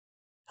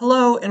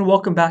Hello and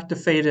welcome back to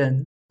Fade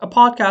In, a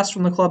podcast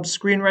from the club's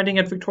screenwriting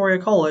at Victoria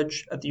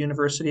College at the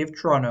University of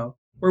Toronto,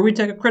 where we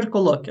take a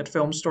critical look at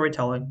film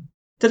storytelling.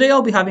 Today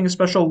I'll be having a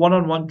special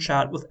one-on-one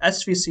chat with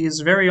SVC's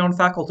very own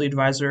faculty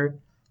advisor,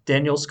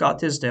 Daniel Scott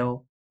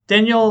Tisdale.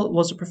 Daniel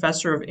was a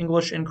professor of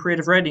English and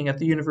creative writing at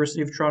the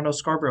University of Toronto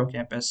Scarborough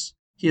campus.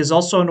 He is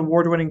also an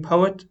award-winning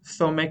poet,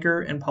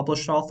 filmmaker, and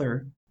published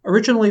author.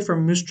 Originally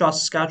from Moose Jaw,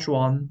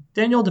 Saskatchewan,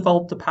 Daniel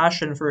developed a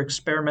passion for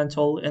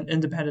experimental and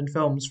independent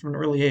films from an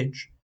early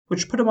age,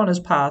 which put him on his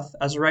path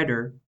as a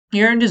writer.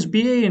 He earned his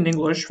BA in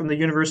English from the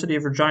University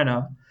of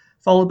Regina,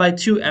 followed by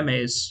two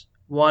MAs,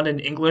 one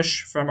in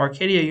English from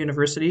Arcadia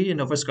University in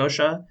Nova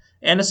Scotia,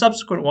 and a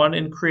subsequent one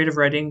in creative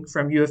writing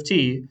from U of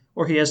T,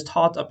 where he has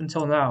taught up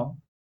until now.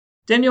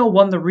 Daniel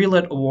won the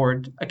Relit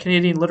Award, a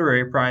Canadian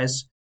literary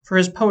prize, for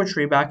his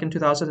poetry back in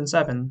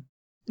 2007.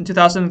 In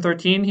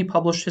 2013, he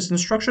published his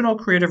instructional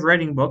creative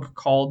writing book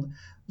called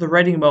The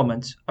Writing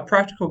Moment, a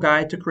practical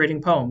guide to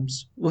creating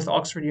poems, with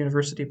Oxford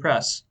University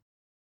Press.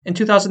 In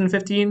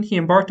 2015, he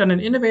embarked on an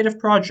innovative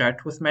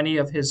project with many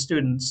of his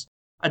students,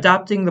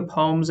 adapting the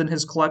poems in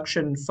his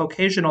collection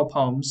Vocational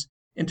Poems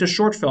into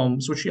short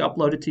films, which he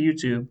uploaded to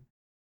YouTube.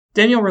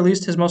 Daniel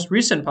released his most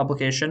recent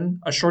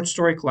publication, a short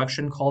story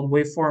collection called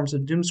Waveforms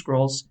and Doom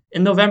Scrolls,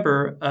 in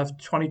November of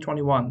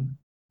 2021.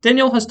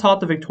 Daniel has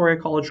taught the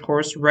Victoria College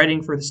course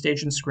Writing for the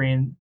Stage and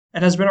Screen,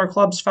 and has been our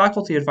club's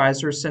faculty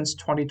advisor since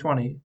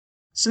 2020.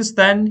 Since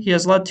then, he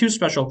has led two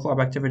special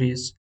club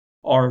activities,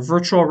 our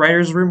virtual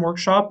writers' room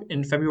workshop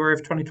in February of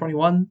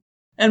 2021,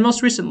 and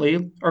most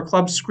recently, our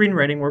club's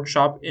screenwriting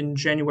workshop in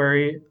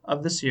January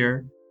of this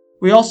year.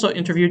 We also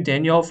interviewed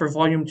Daniel for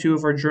Volume 2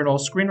 of our journal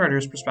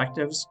Screenwriters'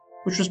 Perspectives,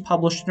 which was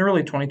published in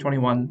early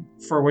 2021,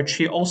 for which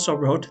he also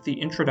wrote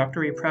the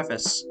introductory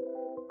preface.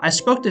 I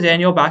spoke to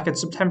Daniel back in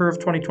September of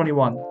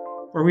 2021,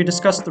 where we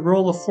discussed the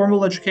role of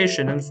formal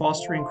education in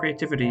fostering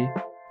creativity,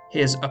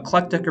 his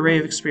eclectic array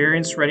of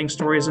experience writing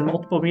stories in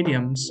multiple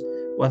mediums,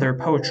 whether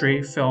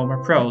poetry, film,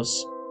 or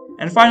prose,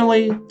 and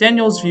finally,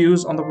 Daniel's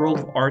views on the role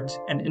of art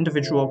and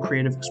individual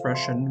creative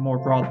expression more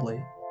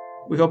broadly.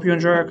 We hope you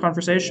enjoy our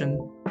conversation.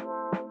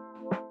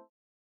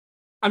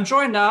 I'm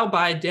joined now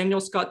by Daniel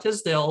Scott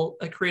Tisdale,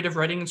 a creative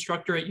writing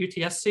instructor at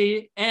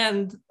UTSC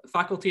and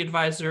faculty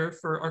advisor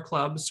for our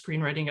club,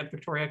 Screenwriting at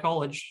Victoria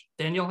College.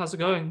 Daniel, how's it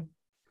going?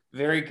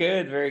 Very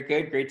good, very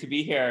good. Great to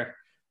be here.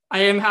 I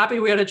am happy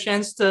we had a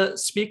chance to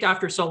speak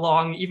after so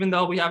long, even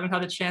though we haven't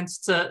had a chance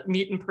to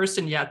meet in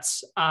person yet.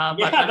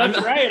 That's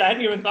right. I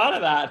hadn't even thought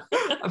of that.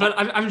 But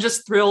I'm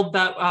just thrilled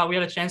that we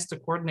had a chance to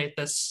coordinate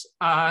this.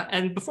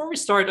 And before we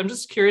start, I'm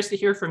just curious to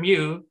hear from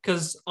you,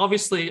 because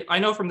obviously I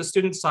know from the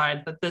student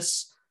side that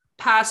this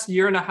past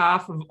year and a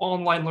half of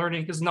online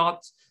learning has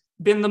not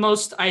been the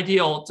most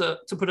ideal,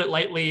 to put it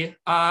lightly.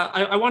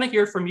 I want to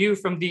hear from you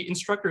from the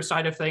instructor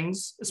side of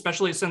things,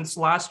 especially since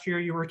last year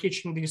you were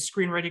teaching the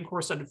screenwriting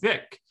course at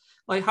Vic.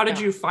 Like, how did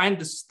you find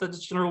this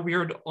general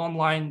weird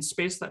online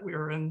space that we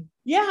were in?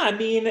 Yeah, I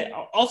mean,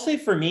 I'll say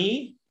for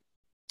me,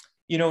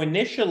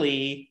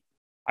 initially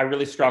I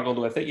really struggled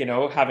with it,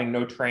 having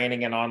no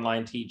training in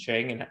online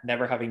teaching and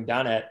never having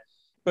done it.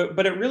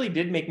 But it really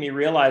did make me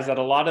realize that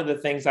a lot of the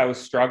things I was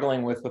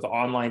struggling with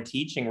online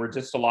teaching were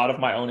just a lot of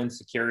my own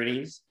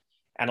insecurities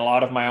and a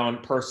lot of my own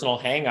personal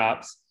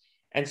hangups.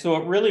 And so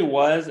it really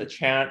was a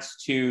chance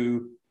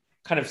to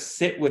kind of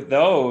sit with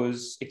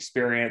those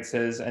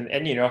experiences and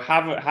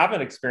have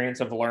an experience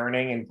of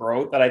learning and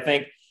growth that I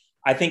think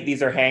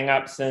these are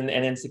hangups and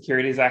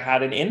insecurities I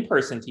had in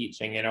in-person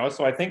teaching,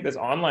 So I think this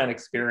online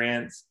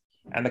experience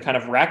and the kind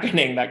of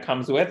reckoning that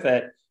comes with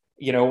it,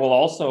 will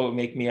also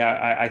make me,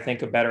 I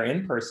think, a better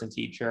in-person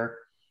teacher.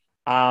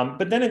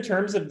 But then in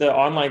terms of the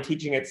online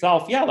teaching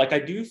itself, I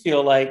do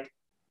feel like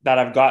that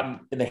I've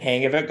gotten in the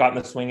hang of it,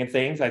 gotten the swing of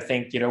things. I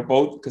think,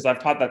 both because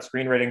I've taught that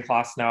screenwriting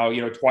class now,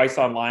 twice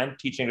online,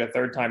 teaching it a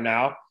third time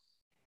now.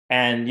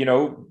 And,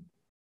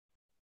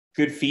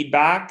 good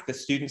feedback. The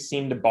students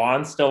seem to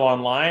bond still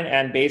online.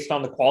 And based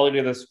on the quality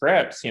of the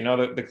scripts,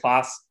 the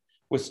class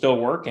was still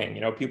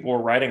working. People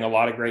were writing a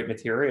lot of great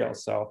material.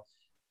 So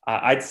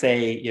I'd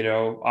say,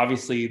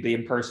 obviously the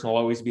in-person will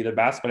always be the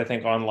best, but I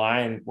think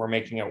online we're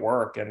making it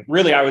work. And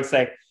really, I would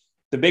say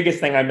the biggest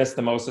thing I miss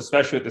the most,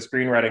 especially with the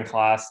screenwriting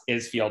class,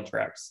 is field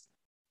trips.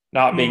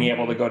 Not being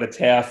able to go to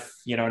TIFF,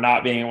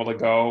 not being able to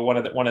go. One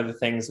of the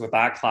things with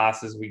that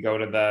class is we go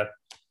to the,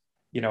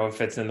 if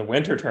it's in the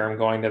winter term,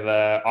 going to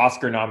the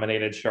Oscar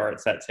nominated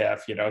shorts at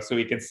TIFF, so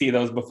we can see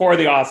those before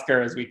the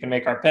Oscars. We can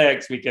make our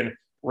picks. We can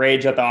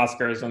rage at the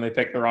Oscars when they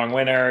pick the wrong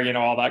winner,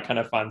 all that kind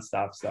of fun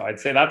stuff. So I'd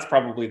say that's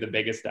probably the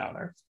biggest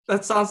downer.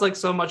 That sounds like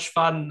so much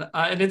fun.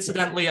 And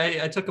incidentally,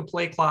 I took a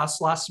play class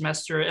last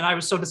semester and I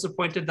was so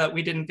disappointed that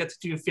we didn't get to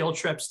do field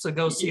trips to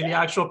go see the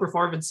actual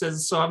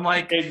performances. So I'm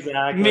like,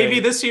 exactly. Maybe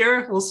this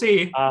year, we'll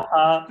see.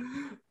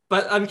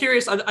 But I'm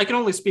curious, I can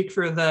only speak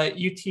for the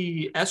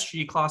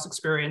UTSG class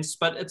experience,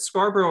 but at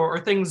Scarborough, are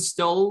things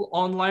still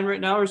online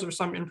right now or is there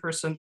some in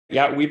person?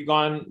 Yeah,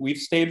 we've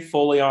stayed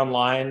fully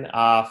online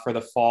for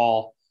the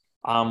fall,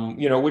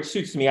 which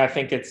suits me. I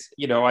think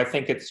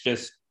it's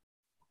just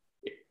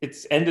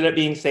it's ended up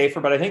being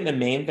safer, but I think the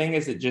main thing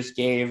is it just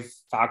gave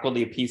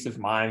faculty a peace of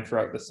mind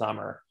throughout the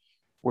summer,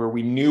 where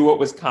we knew what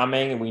was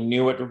coming and we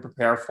knew what to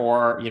prepare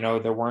for.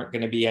 There weren't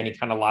going to be any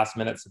kind of last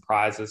minute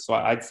surprises. So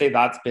I'd say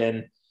that's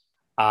been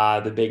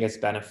the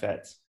biggest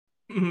benefit.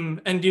 Mm-hmm.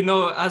 And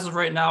as of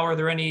right now, are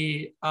there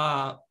any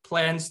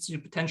plans to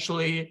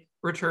potentially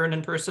return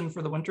in person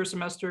for the winter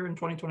semester in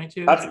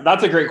 2022?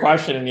 That's a great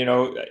question. And,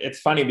 it's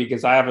funny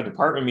because I have a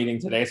department meeting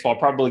today, so I'll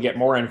probably get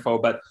more info.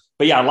 But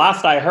yeah,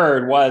 last I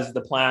heard was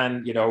the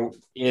plan,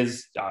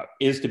 is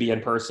to be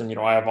in person.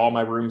 I have all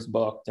my rooms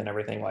booked and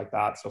everything like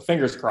that. So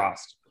fingers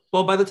crossed.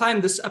 Well, by the time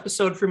this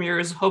episode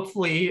premieres,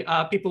 hopefully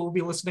people will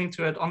be listening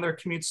to it on their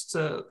commutes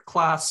to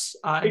class.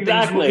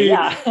 Exactly,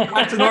 yeah.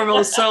 Back to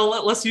normal.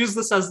 So let's use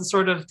this as the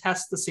sort of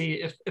test to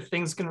see if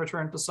things can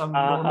return to some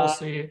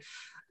normalcy.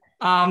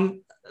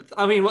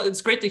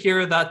 It's great to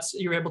hear that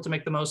you're able to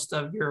make the most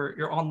of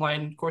your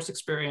online course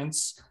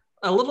experience.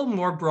 A little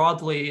more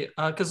broadly,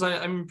 because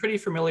I'm pretty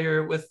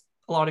familiar with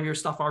a lot of your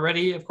stuff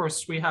already. Of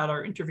course, we had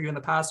our interview in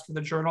the past for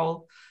the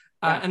journal.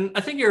 And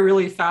I think you're a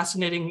really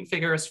fascinating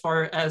figure as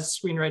far as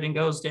screenwriting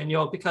goes,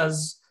 Daniel,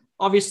 because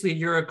obviously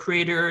you're a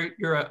creator,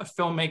 you're a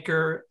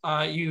filmmaker,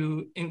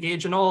 you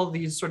engage in all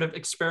these sort of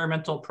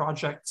experimental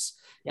projects,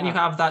 and you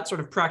have that sort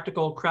of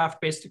practical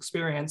craft-based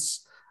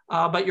experience.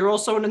 But you're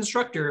also an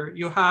instructor.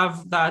 You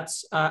have that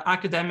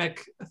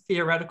academic,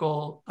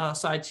 theoretical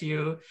side to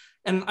you.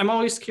 And I'm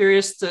always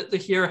curious to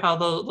hear how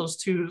those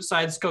two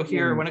sides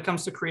cohere when it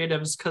comes to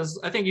creatives, because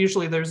I think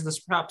usually there's this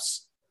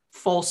perhaps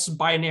false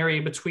binary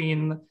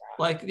between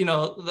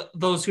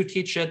those who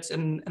teach it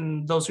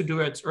and those who do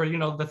it, or,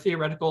 the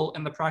theoretical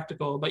and the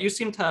practical. But you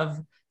seem to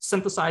have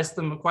synthesized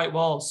them quite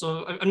well.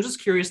 So I'm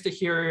just curious to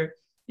hear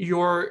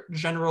your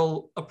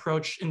general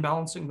approach in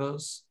balancing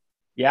those.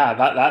 Yeah,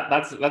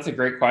 that's a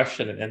great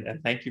question.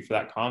 And thank you for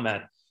that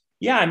comment.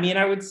 Yeah,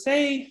 I would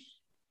say,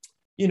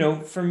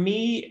 for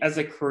me as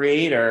a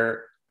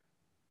creator,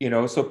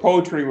 so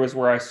poetry was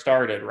where I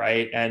started,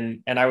 right?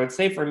 And I would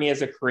say for me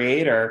as a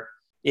creator,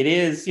 it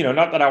is,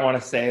 not that I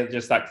want to say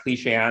just that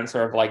cliche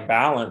answer of like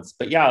balance,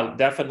 but yeah,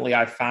 definitely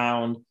I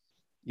found,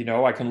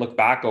 I can look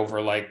back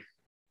over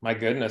my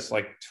goodness,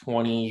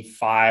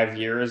 25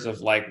 years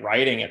of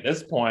writing at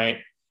this point,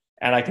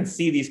 and I can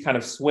see these kind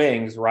of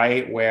swings,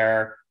 right?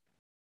 Where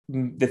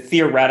the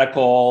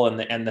theoretical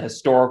and the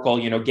historical,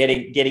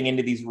 getting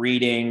into these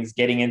readings,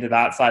 getting into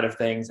that side of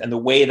things, and the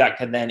way that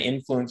can then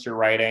influence your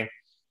writing.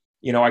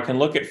 I can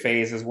look at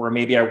phases where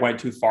maybe I went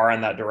too far in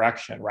that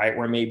direction, right?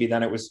 Where maybe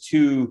then it was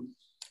too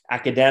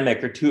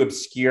academic or too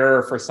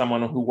obscure for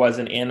someone who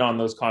wasn't in on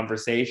those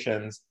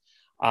conversations.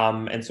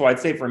 And so I'd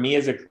say for me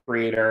as a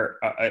creator,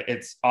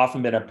 it's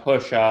often been a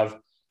push of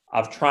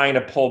trying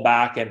to pull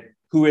back and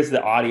who is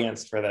the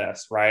audience for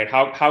this, right?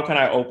 How can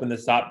I open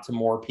this up to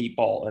more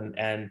people?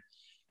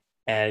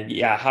 And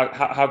yeah,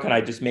 how can I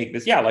just make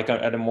this,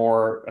 a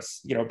more,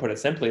 put it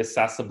simply,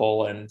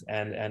 accessible and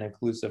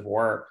inclusive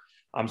work.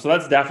 So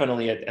that's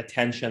definitely a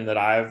tension that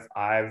I've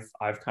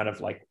kind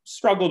of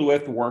struggled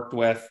with, worked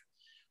with.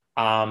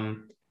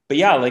 But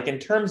yeah, in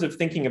terms of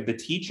thinking of the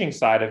teaching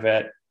side of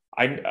it,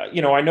 I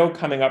know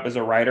coming up as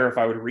a writer, if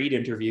I would read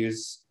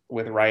interviews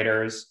with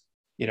writers,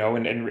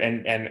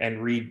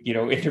 and read,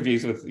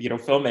 interviews with,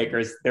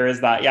 filmmakers, there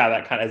is that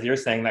kind of, as you're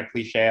saying, that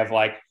cliche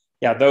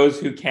of those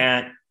who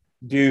can't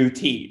do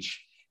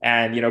teach,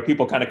 and,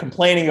 people kind of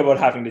complaining about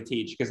having to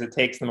teach because it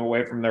takes them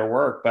away from their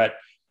work. But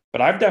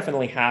I've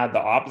definitely had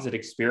the opposite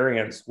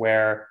experience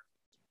where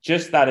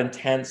just that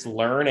intense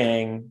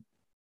learning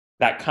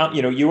that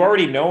you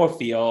already know a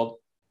field,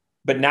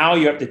 but now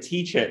you have to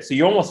teach it. So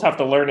you almost have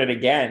to learn it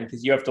again,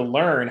 because you have to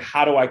learn,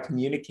 how do I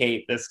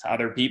communicate this to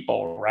other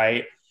people,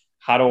 right?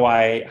 How do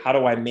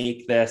I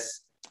make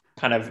this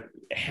kind of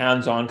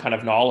hands-on kind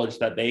of knowledge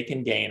that they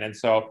can gain? And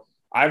so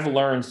I've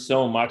learned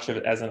so much of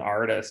it as an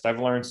artist. I've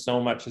learned so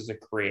much as a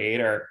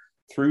creator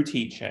through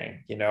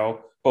teaching,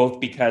 both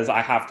because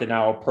I have to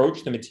now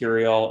approach the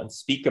material and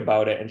speak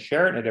about it and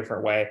share it in a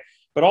different way.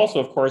 But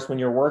also, of course, when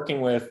you're working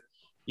with,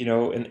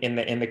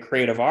 in the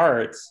creative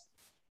arts,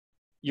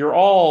 you're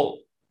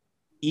all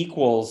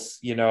equals,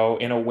 in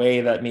a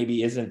way that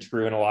maybe isn't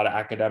true in a lot of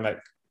academic,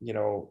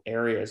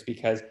 areas,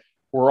 because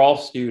we're all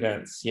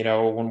students,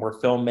 when we're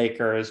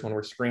filmmakers, when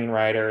we're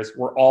screenwriters,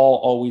 we're all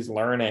always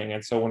learning.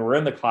 And so when we're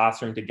in the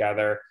classroom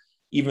together,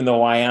 even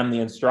though I am the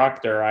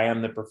instructor, I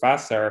am the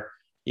professor,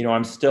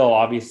 I'm still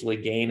obviously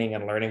gaining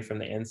and learning from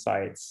the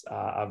insights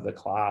of the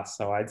class.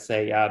 So I'd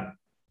say, yeah,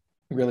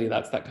 really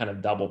that's that kind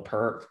of double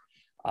perk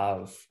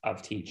of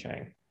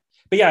teaching.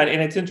 But yeah,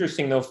 and it's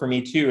interesting though, for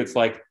me too, it's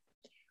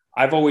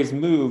I've always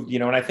moved,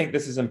 and I think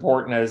this is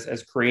important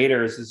as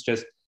creators, is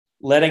just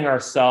letting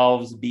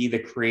ourselves be the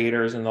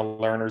creators and the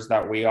learners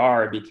that we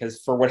are,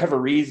 because for whatever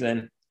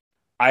reason,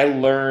 I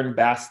learn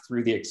best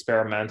through the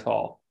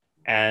experimental.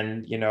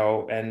 And,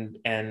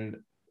 and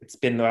it's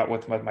been that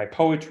with my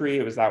poetry,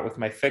 it was that with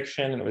my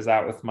fiction, and it was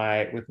that with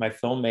my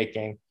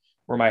filmmaking,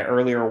 where my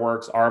earlier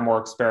works are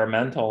more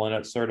experimental. And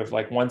it's sort of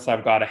once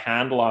I've got a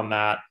handle on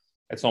that,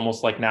 it's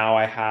almost like now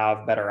I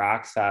have better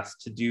access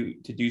to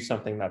do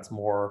something that's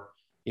more,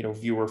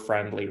 viewer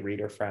friendly,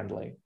 reader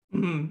friendly.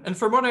 Mm-hmm. And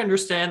from what I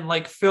understand,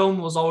 like film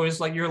was always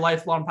like your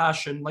lifelong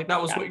passion. Like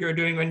that was Yeah. what you were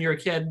doing when you were a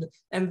kid.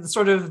 And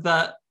sort of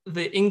the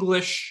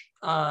English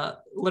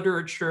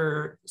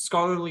literature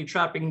scholarly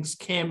trappings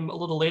came a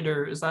little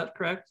later. Is that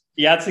correct?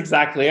 Yeah, that's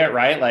exactly it,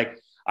 right? Like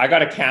I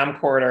got a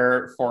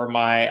camcorder for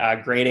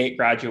my grade 8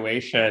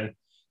 graduation,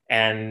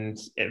 and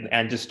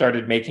just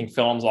started making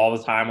films all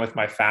the time with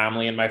my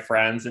family and my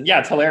friends. And yeah,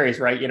 it's hilarious,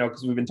 right?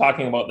 Because we've been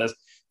talking about this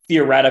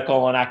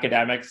theoretical and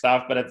academic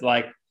stuff, but it's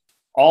like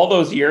all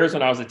those years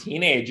when I was a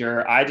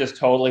teenager, I just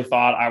totally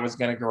thought I was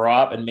going to grow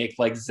up and make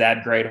like Z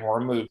grade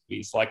horror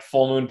movies, like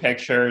Full Moon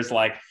Pictures,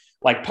 like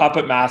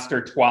Puppet Master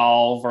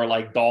 12 or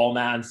like Doll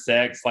Man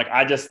 6. Like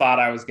I just thought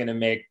I was going to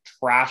make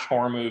trash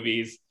horror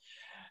movies,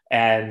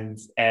 and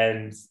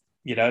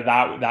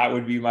that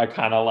would be my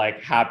kind of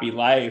like happy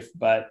life.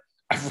 But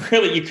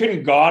you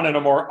couldn't gone in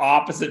a more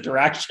opposite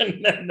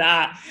direction than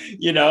that,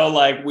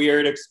 like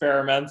weird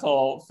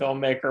experimental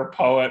filmmaker,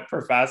 poet,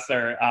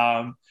 professor.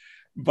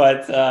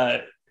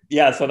 But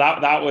yeah, so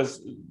that was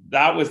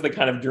the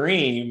kind of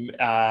dream.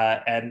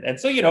 And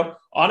so,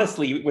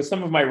 honestly, with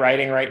some of my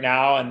writing right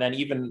now, and then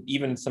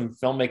even some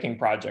filmmaking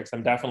projects,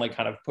 I'm definitely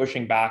kind of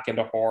pushing back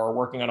into horror,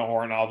 working on a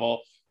horror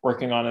novel,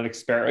 working on an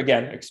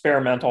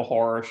experimental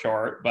horror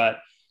short, but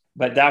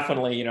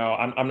definitely,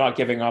 I'm not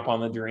giving up on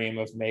the dream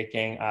of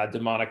making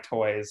Demonic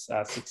Toys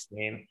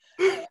 16.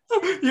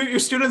 Your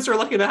students are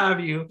lucky to have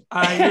you.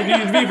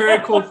 You'd be a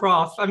very cool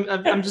prof.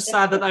 I'm just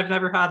sad that I've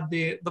never had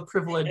the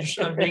privilege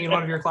of being in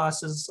one of your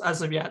classes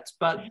as of yet,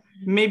 but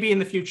maybe in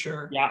the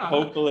future. Yeah,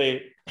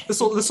 hopefully. This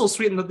will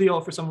sweeten the deal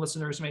for some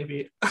listeners,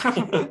 maybe.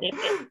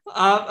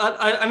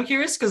 I'm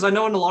curious because I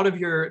know in a lot of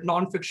your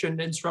nonfiction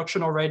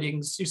instructional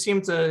writings, you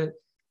seem to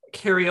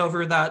carry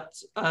over that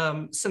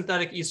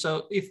synthetic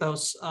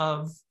ethos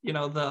of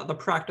the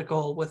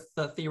practical with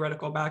the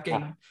theoretical backing.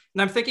 Yeah.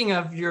 And I'm thinking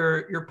of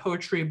your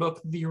poetry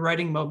book, The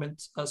Writing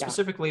Moment,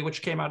 specifically, yeah,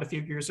 which came out a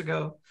few years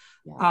ago.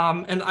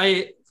 Yeah. And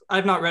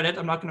I've not read it.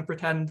 I'm not going to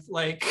pretend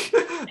like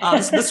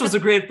this was a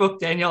great book,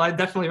 Daniel. I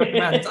definitely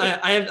recommend.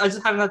 I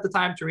just haven't had the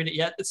time to read it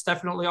yet. It's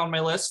definitely on my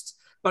list.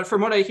 But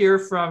from what I hear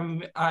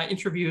from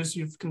interviews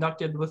you've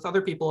conducted with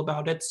other people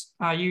about it,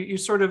 you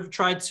sort of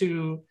tried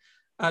to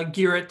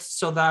gear it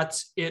so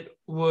that it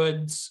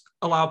would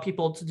allow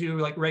people to do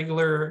like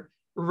regular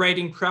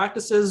writing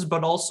practices,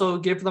 but also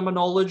give them a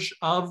knowledge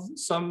of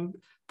some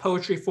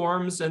poetry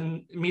forms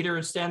and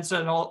meter, stanza,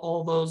 and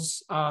all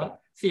those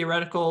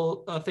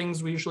theoretical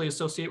things we usually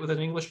associate with an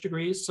English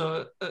degree.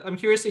 So I'm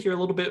curious to hear a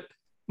little bit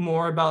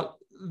more about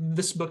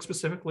this book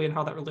specifically and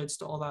how that relates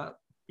to all that.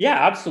 Yeah,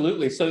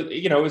 absolutely. So,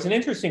 it was an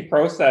interesting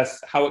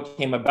process how it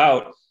came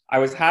about. I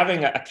was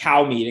having a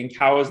COW meeting.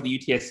 COW is the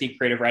UTSC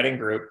Creative Writing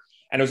Group.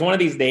 And it was one of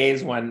these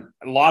days when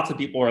lots of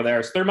people were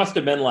there. So there must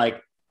have been like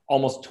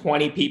almost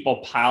 20 people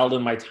piled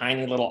in my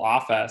tiny little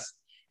office.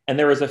 And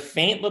there was a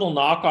faint little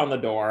knock on the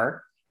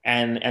door,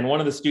 and one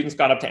of the students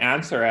got up to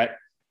answer it.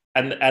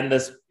 And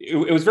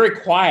it was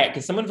very quiet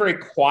because someone very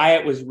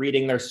quiet was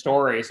reading their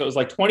story. So it was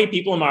like 20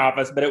 people in my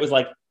office, but it was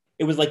like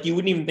you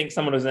wouldn't even think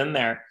someone was in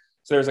there.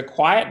 So there was a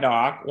quiet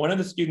knock. One of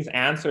the students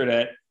answered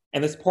it.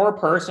 And this poor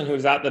person who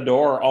was at the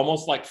door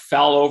almost like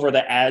fell over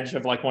the edge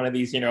of like one of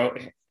these,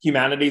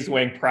 humanities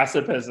wing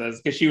precipices,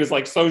 because she was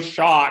like so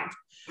shocked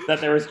that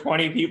there was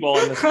 20 people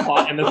in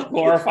this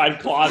glorified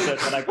closet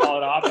that I call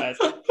an office.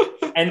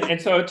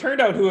 And so it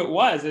turned out who it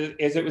was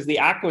is it was the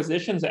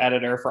acquisitions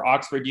editor for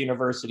Oxford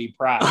University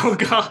Press. Oh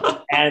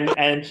God.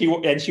 And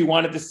she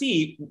wanted to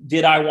see,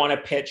 did I want to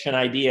pitch an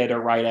idea to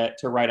write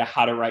a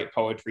how to write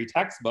poetry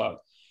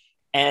textbook?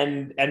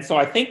 And so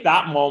I think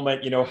that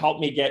moment, helped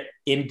me get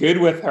in good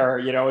with her,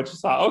 and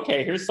just thought,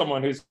 okay, here's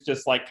someone who's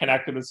just like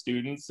connected with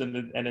students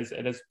and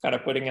is kind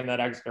of putting in that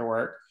extra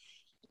work.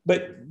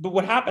 But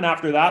what happened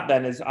after that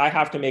then is I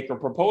have to make a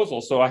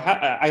proposal. So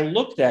I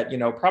looked at,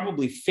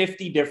 probably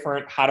 50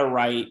 different how to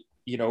write,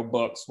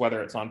 books,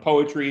 whether it's on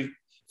poetry,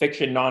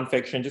 fiction,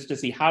 nonfiction, just to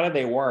see how do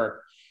they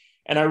work.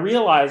 And I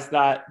realized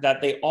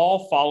that they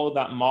all follow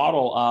that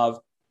model of,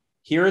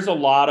 here's a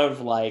lot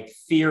of like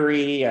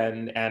theory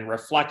and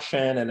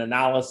reflection and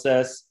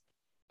analysis.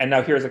 And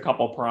now here's a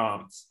couple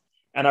prompts.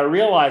 And I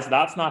realized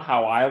that's not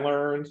how I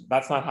learned.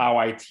 That's not how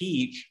I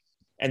teach.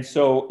 And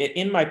so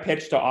in my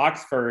pitch to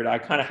Oxford, I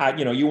kind of had,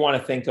 you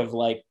want to think of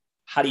like,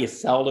 how do you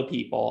sell to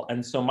people?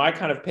 And so my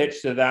kind of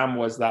pitch to them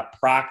was that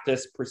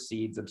practice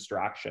precedes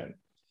abstraction,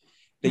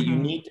 that you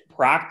need to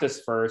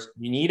practice first.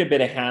 You need a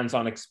bit of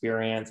hands-on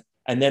experience.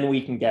 And then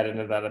we can get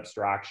into that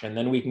abstraction.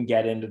 Then we can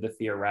get into the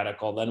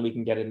theoretical. Then we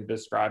can get into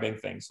describing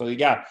things. So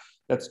yeah,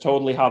 that's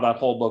totally how that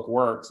whole book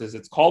works. Is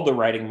it's called The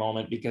Writing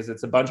Moment because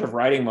it's a bunch of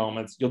writing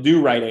moments. You'll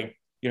do writing,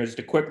 just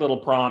a quick little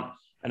prompt.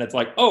 And it's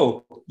like,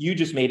 oh, you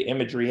just made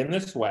imagery in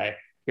this way.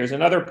 Here's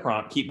another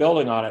prompt. Keep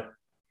building on it.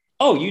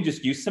 Oh, you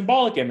just use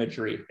symbolic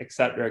imagery, et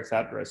cetera, et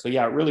cetera. So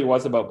yeah, it really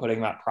was about putting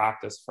that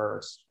practice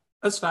first.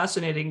 That's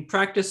fascinating.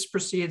 Practice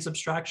precedes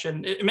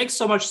abstraction. It makes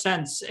so much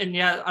sense. And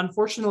yet,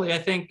 unfortunately, I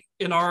think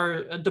in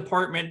our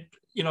department,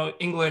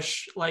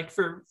 English, like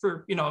for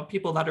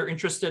people that are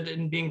interested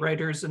in being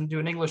writers and do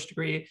an English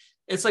degree,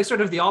 it's like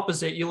sort of the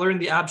opposite. You learn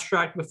the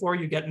abstract before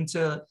you get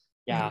into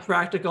the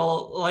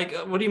practical. Like,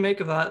 what do you make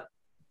of that?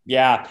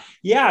 Yeah.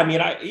 I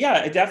mean,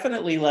 it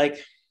definitely,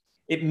 like,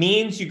 it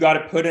means you got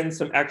to put in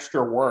some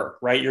extra work,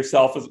 right?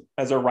 Yourself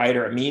as a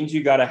writer, it means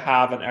you got to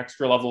have an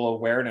extra level of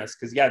awareness.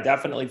 Because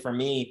definitely for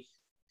me,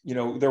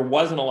 there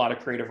wasn't a lot of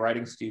creative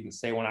writing students,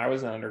 say, when I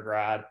was an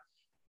undergrad.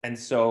 And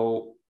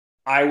so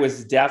I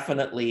was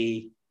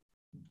definitely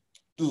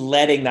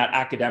letting that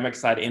academic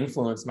side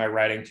influence my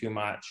writing too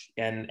much.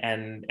 And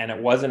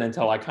it wasn't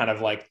until I kind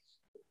of like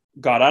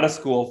got out of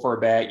school for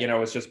a bit,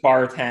 it's just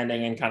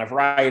bartending and kind of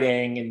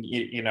writing and,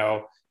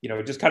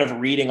 just kind of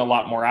reading a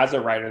lot more as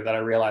a writer, that I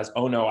realized,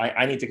 oh no,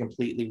 I need to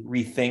completely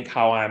rethink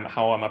how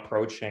I'm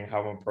approaching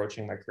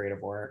my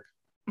creative work.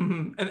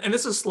 Mm-hmm. And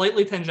this is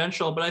slightly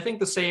tangential, but I think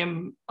the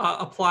same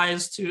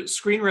applies to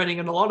screenwriting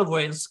in a lot of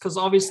ways, because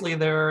obviously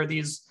there are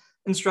these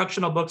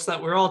instructional books that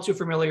we're all too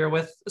familiar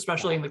with,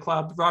 especially in the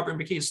club, Robert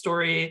McKee's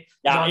Story,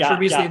 John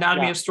Truby's The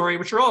Anatomy of Story,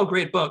 which are all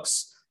great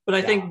books. But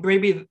I think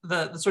maybe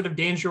the sort of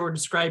danger we're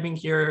describing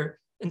here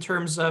in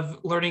terms of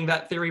learning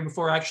that theory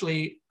before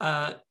actually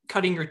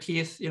cutting your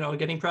teeth,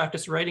 getting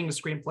practice writing a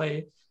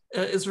screenplay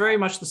is very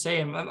much the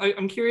same.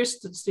 I'm curious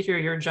to hear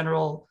your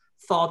general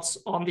thoughts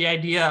on the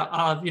idea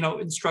of,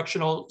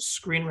 instructional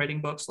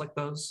screenwriting books like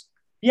those.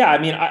 Yeah, I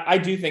mean, I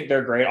do think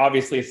they're great.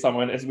 Obviously, as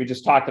someone, as we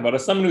just talked about,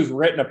 as someone who's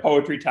written a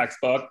poetry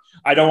textbook,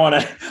 I want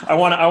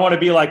to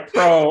be like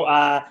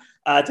pro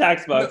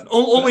textbooks.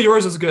 Only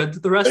yours is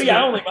good. The rest,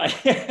 only mine.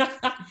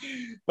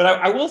 But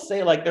I will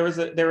say, like, there was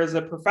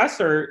a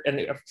professor,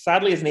 and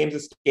sadly his name's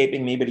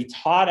escaping me, but he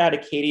taught at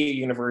Acadia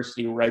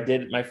University, where I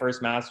did my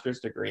first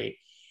master's degree.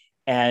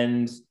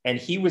 And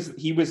he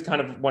was kind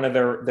of one of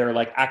their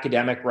like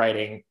academic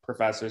writing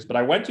professors. But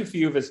I went to a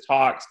few of his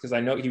talks because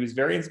I know he was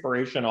very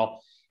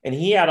inspirational. And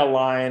he had a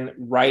line,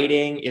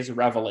 "Writing is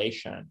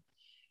revelation."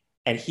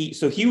 And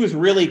he was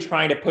really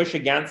trying to push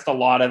against a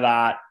lot of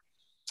that,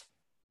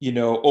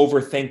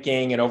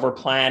 overthinking and over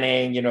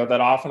planning,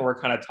 that often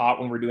we're kind of taught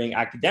when we're doing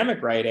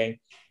academic writing,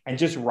 and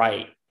just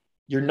write.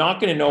 You're not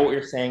going to know what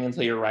you're saying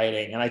until you're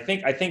writing. And I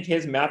think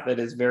his method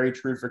is very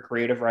true for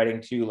creative writing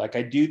too. Like,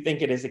 I do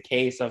think it is a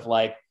case of,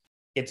 like,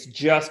 it's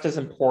just as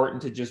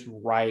important to just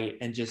write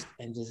and just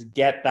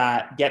get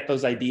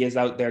those ideas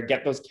out there,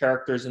 get those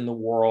characters in the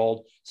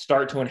world,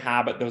 start to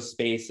inhabit those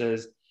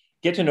spaces,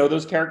 get to know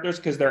those characters,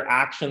 because their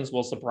actions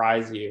will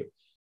surprise you.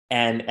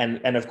 And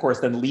of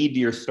course, then lead to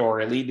your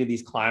story, lead to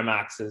these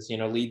climaxes,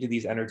 lead to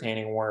these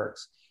entertaining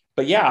works.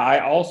 But yeah, I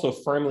also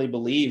firmly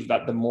believe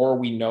that the more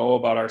we know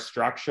about our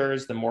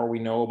structures, the more we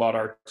know about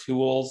our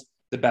tools,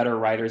 the better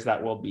writers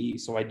that will be.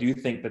 So I do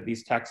think that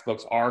these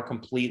textbooks are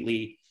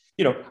completely,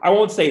 I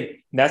won't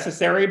say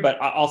necessary,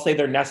 but I'll say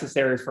they're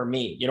necessary for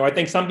me. I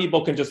think some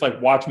people can just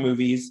like watch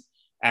movies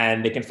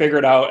and they can figure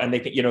it out, and they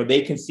can,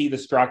 they can see the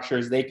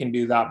structures, they can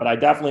do that. But I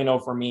definitely know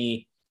for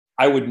me,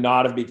 I would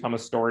not have become a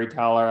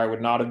storyteller. I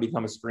would not have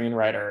become a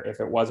screenwriter if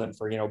it wasn't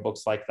for,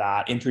 books like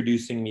that,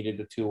 introducing me to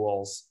the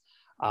tools.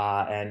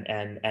 And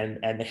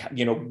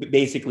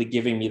basically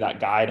giving me that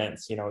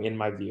guidance, in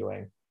my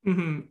viewing.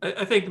 Mm-hmm.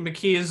 I think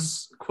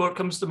McKee's quote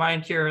comes to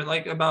mind here,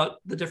 like about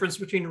the difference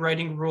between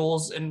writing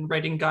rules and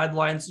writing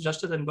guidelines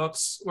suggested in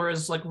books.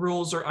 Whereas like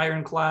rules are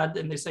ironclad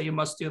and they say you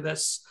must do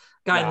this.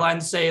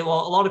 Guidelines say,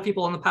 well, a lot of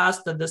people in the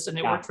past did this and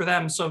it worked for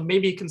them. So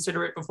maybe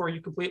consider it before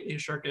you completely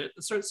shirk it.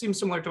 It sort of seems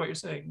similar to what you're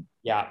saying.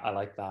 Yeah, I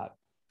like that.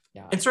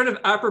 Yeah. And sort of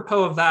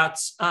apropos of that,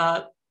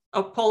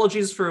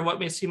 apologies for what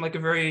may seem like a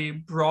very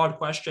broad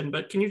question,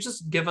 but can you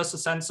just give us a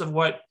sense of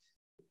what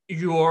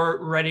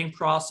your writing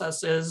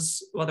process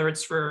is, whether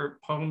it's for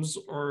poems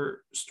or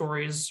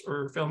stories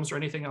or films or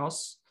anything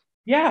else?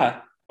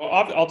 Yeah, well,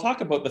 I'll talk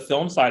about the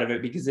film side of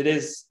it, because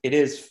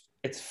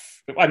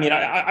I mean,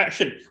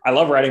 I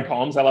love writing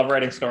poems. I love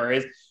writing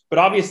stories, but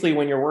obviously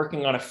when you're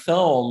working on a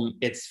film,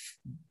 it's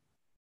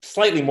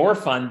slightly more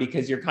fun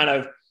because you're kind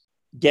of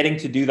getting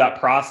to do that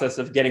process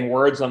of getting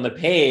words on the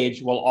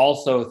page while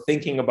also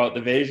thinking about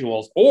the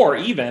visuals, or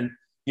even,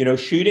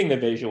 shooting the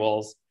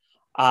visuals.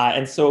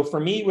 And so for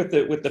me with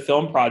the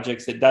film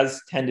projects, it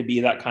does tend to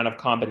be that kind of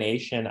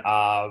combination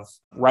of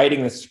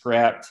writing the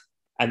script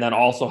and then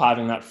also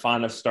having that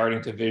fun of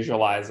starting to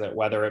visualize it,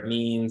 whether it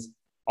means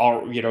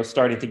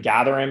starting to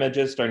gather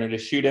images, starting to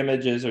shoot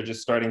images, or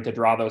just starting to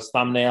draw those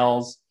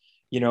thumbnails,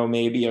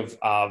 maybe of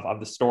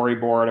the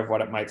storyboard of what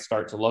it might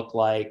start to look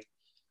like.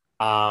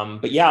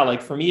 But yeah,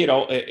 like for me,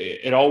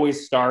 it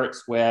always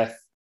starts with,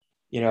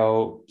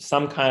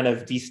 some kind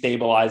of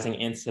destabilizing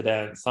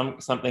incident,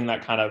 something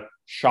that kind of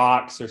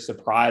shocks or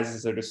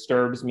surprises or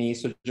disturbs me.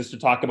 So just to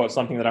talk about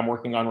something that I'm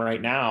working on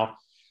right now,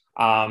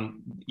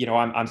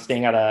 I'm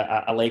staying at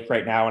a lake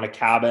right now in a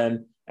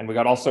cabin, and we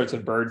got all sorts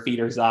of bird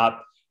feeders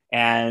up,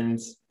 and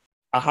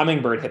a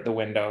hummingbird hit the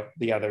window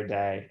the other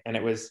day, and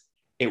it was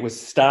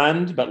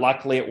stunned, but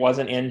luckily it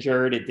wasn't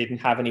injured. It didn't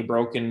have any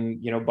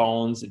broken,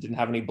 bones. It didn't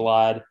have any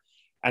blood.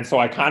 And so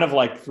I kind of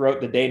like throughout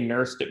the day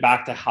nursed it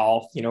back to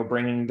health,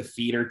 bringing the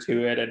feeder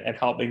to it and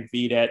helping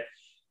feed it.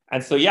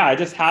 And so, yeah, I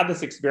just had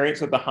this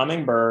experience with the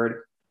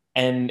hummingbird.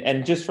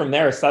 And just from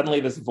there, suddenly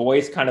this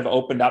voice kind of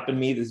opened up in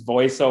me, this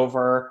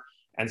voiceover.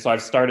 And so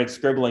I've started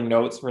scribbling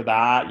notes for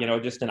that,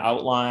 just an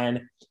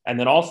outline. And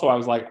then also I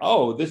was like,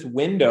 oh, this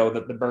window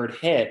that the bird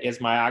hit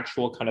is my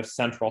actual kind of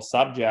central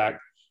subject.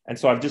 And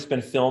so I've just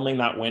been filming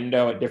that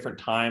window at different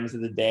times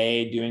of the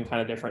day, doing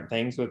kind of different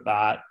things with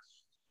that.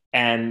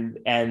 And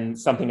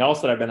something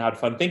else that I've been had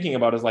fun thinking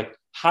about is like,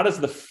 how does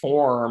the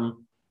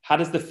form, how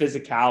does the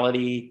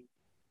physicality,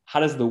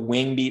 how does the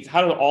wing beats,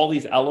 how do all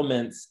these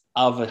elements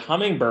of a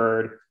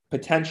hummingbird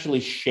potentially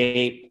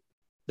shape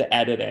the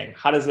editing?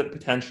 How does it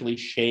potentially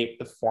shape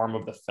the form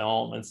of the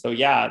film? And so,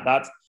 yeah,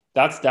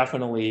 that's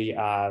definitely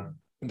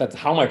that's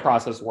how my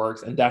process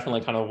works, and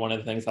definitely kind of one of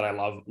the things that I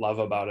love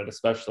about it,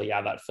 especially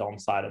that film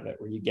side of it,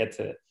 where you get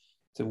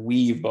to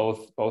weave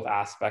both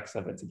aspects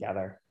of it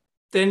together.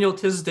 Daniel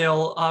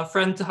Tisdale,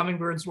 friend to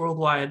hummingbirds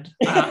worldwide.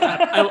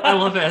 I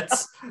love it.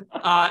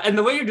 And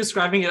the way you're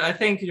describing it, I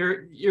think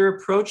your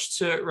approach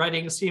to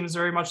writing seems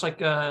very much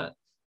like a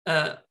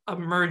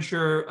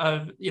merger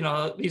of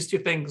these two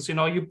things.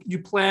 You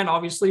plan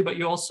obviously, but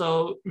you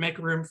also make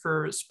room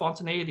for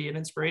spontaneity and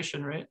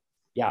inspiration, right?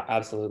 Yeah,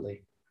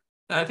 absolutely.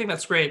 I think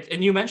that's great.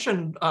 And you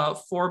mentioned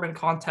form and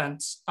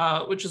content,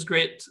 which is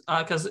great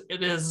because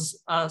it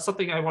is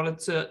something I wanted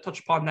to touch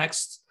upon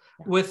next,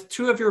 with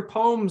two of your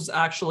poems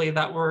actually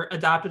that were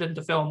adapted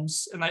into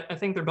films. And I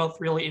think they're both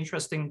really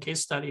interesting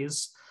case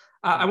studies.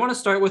 I want to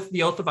start with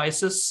The Oath of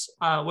Isis,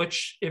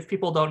 which, if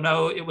people don't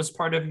know, it was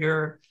part of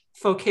your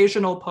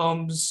Vocational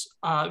Poems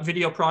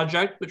video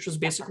project, which was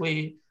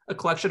basically a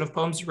collection of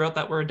poems you wrote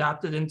that were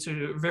adapted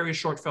into very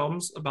short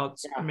films, about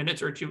a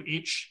minute or two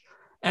each.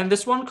 And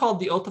this one called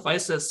The Oath of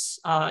Isis,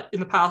 in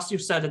the past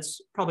you've said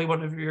it's probably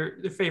one of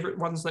your favorite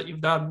ones that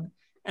you've done.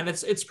 And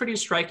it's pretty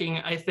striking,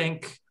 I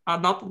think,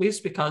 not the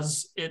least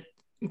because it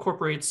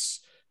incorporates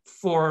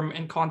form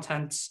and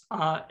content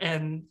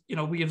and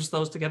weaves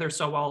those together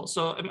so well.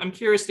 So I'm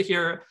curious to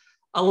hear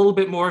a little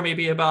bit more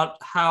maybe about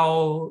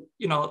how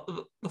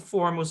the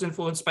form was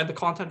influenced by the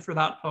content for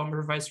that poem,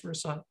 or vice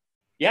versa.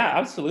 Yeah,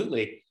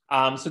 absolutely.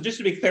 So just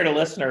to be clear to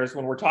listeners,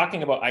 when we're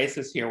talking about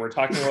Isis here, we're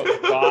talking about the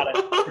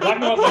goddess. We're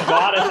talking about the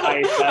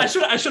goddess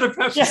Isis. I should have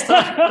prefaced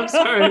that. I'm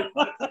sorry.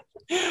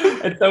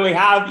 And so we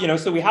have,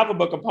 a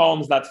book of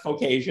poems that's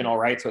vocational,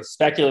 right? So it's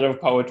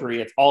speculative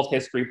poetry, it's alt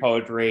history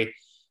poetry.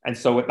 And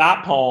so with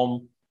that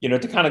poem,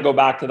 to kind of go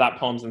back to that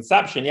poem's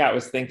inception, it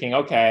was thinking,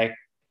 okay,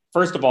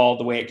 first of all,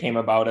 the way it came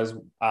about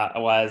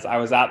was I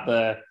was at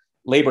the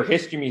Labour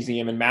History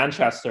Museum in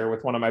Manchester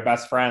with one of my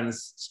best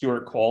friends,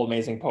 Stuart Cole,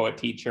 amazing poet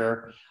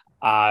teacher,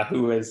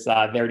 who was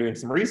there doing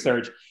some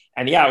research.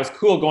 And it was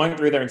cool going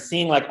through there and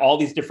seeing like all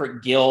these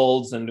different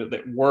guilds and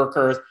the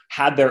workers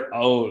had their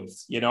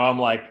oaths. I'm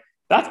like,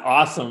 that's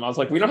awesome. I was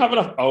like, we don't have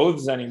enough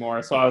oaths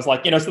anymore. So I was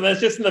like, so that's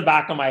just in the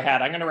back of my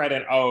head, I'm going to write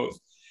an oath.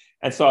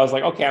 And so I was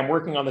like, okay, I'm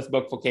working on this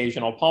book,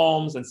 Vocational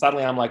Poems. And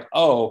suddenly I'm like,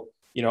 oh,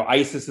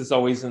 ISIS is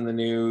always in the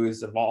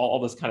news of all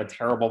this kind of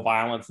terrible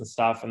violence and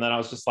stuff. And then I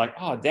was just like,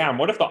 oh, damn,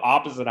 what if the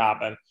opposite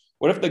happened?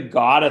 What if the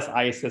goddess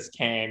Isis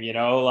came,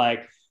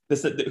 like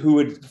this, who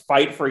would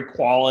fight for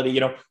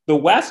equality? The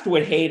West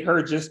would hate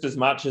her just as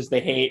much as they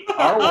hate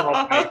our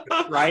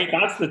world, right?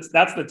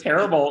 That's the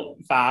terrible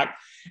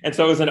fact. And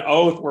so it was an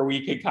oath where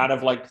we could kind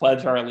of like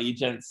pledge our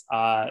allegiance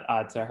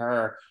to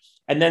her.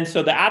 And then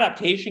so the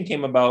adaptation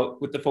came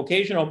about with the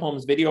Vocational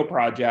Poems video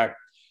project,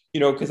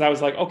 because I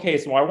was like, okay,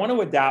 so I want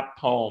to adapt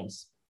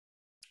poems,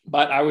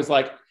 but I was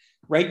like,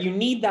 right, you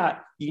need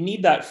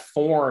that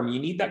form, you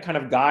need that kind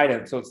of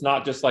guidance. So it's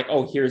not just like,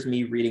 oh, here's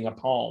me reading a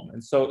poem.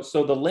 And so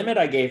the limit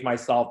I gave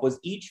myself was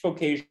each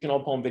vocational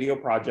poem video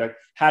project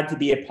had to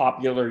be a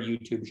popular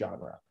YouTube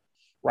genre,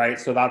 right?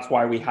 So that's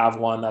why we have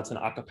one that's an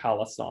a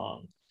cappella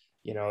song.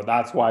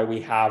 That's why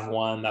we have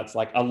one that's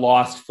like a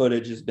lost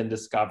footage has been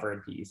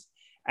discovered piece.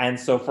 And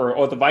so for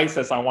Oath of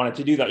Isis, I wanted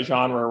to do that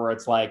genre where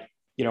it's like,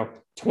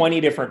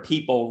 20 different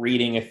people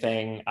reading a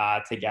thing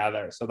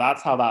together. So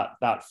that's how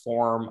that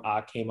form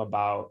came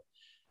about.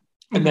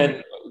 And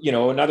then,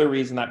 another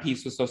reason that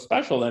piece was so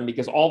special then,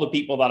 because all the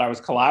people that I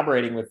was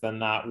collaborating with in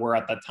that were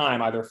at the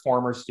time either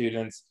former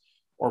students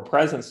or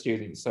present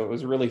students. So it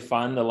was really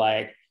fun to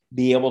like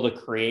be able to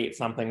create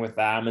something with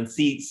them and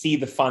see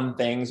the fun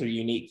things or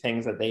unique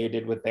things that they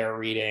did with their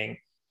reading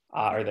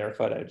or their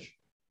footage.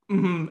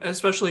 Mm-hmm.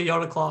 Especially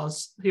Yoda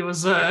Claus. He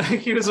was a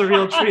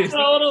real treat.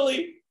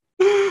 Totally.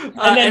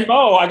 And then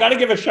Mo, I got to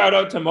give a shout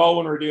out to Mo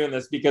when we're doing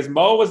this, because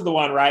Mo was the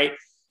one, right?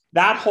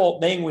 That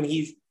whole thing when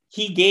he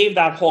gave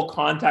that whole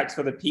context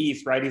for the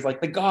piece, right? He's like,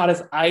 the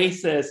goddess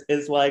Isis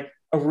is like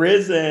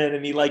arisen,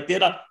 and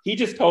he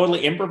just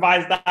totally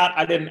improvised that.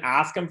 I didn't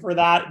ask him for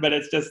that, but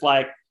it's just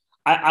like,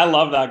 I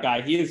love that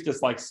guy. He is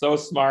just like so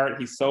smart.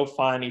 He's so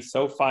fun. He's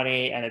so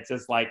funny. And it's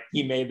just like,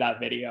 he made that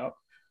video.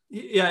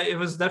 Yeah, it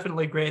was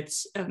definitely great.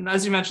 And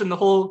as you mentioned, the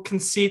whole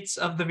conceit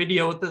of the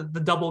video with the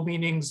double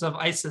meanings of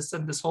ISIS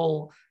and this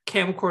whole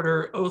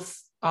camcorder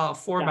oath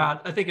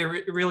format, I think it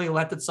really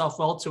lent itself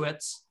well to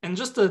it. And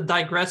just to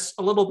digress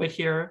a little bit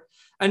here,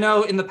 I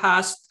know in the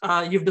past,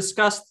 you've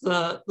discussed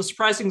the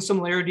surprising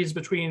similarities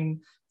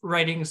between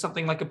writing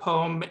something like a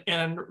poem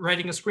and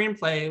writing a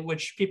screenplay,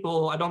 which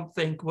people I don't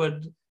think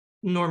would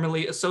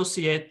normally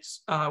associate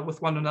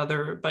with one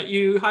another. But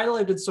you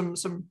highlighted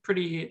some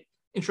pretty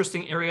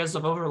interesting areas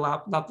of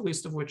overlap, not the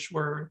least of which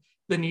were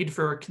the need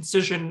for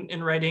concision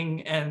in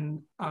writing and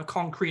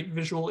concrete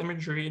visual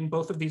imagery in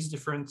both of these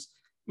different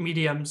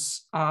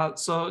mediums.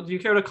 So do you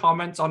care to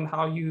comment on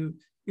how you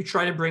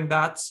try to bring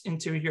that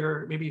into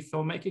your maybe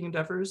filmmaking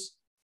endeavors?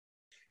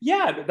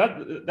 Yeah,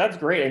 that's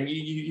great, and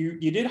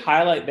you did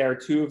highlight there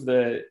two of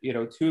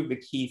the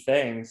key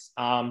things.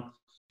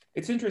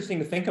 It's interesting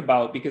to think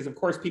about because of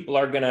course people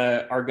are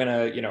gonna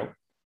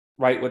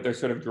write what they're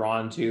sort of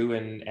drawn to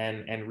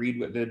and read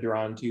what they're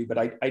drawn to, but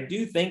I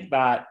do think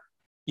that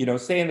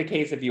say in the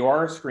case if you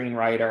are a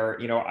screenwriter,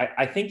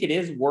 I think it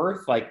is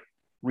worth like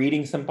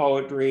reading some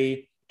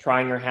poetry,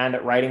 trying your hand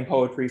at writing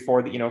poetry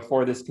for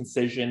for this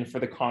concision, for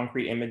the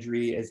concrete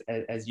imagery,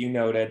 as you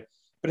noted.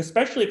 But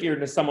especially if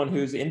you're someone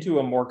who's into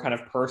a more kind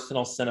of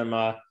personal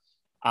cinema,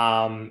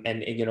 and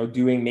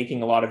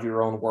making a lot of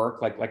your own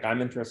work, like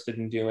I'm interested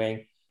in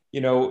doing,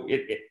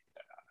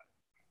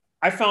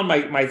 I found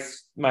my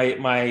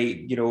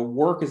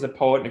work as a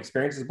poet and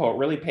experience as a poet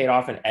really paid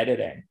off in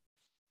editing.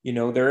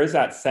 There is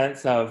that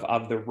sense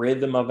of the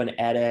rhythm of an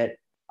edit,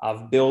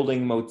 of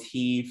building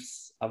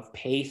motifs, of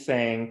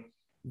pacing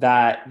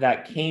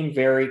that came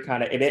very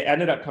kind of, it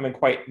ended up coming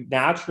quite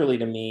naturally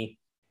to me,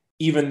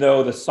 even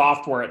though the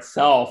software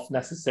itself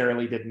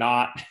necessarily did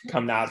not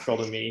come natural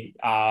to me.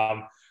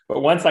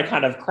 But once I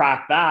kind of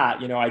cracked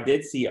that, I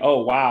did see,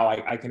 oh, wow,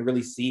 I can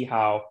really see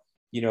how,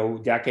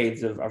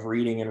 decades of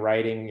reading and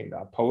writing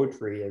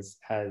poetry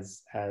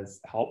has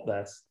helped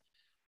this.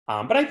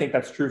 But I think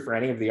that's true for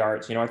any of the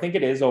arts. I think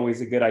it is always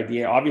a good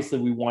idea. Obviously,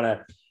 we want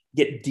to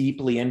get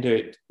deeply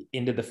into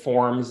the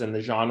forms and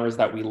the genres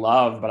that we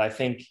love, but I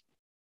think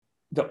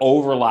the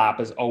overlap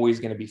is always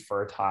going to be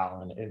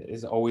fertile and it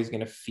is always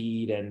going to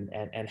feed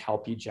and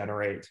help you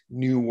generate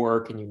new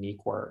work and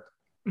unique work.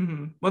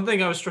 Mm-hmm. One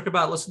thing I was struck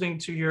about listening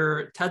to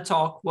your TED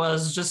Talk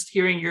was just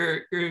hearing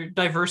your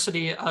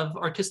diversity of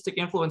artistic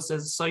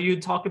influences. So you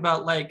talk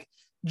about like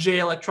Jay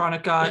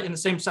Electronica in the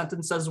same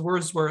sentence as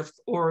Wordsworth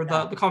or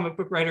the comic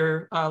book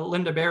writer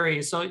Lynda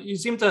Barry. So you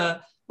seem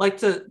to like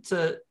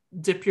to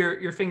dip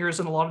your fingers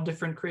in a lot of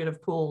different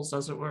creative pools,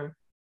 as it were.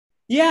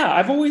 Yeah,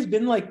 I've always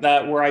been like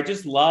that, where I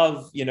just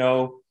love,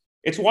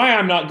 it's why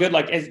I'm not good.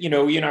 Like, as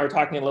you and I were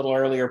talking a little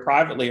earlier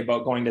privately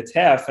about going to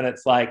TIFF, and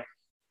it's like,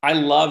 I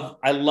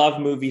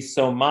love movies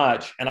so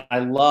much. And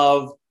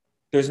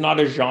there's not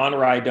a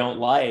genre I don't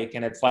like.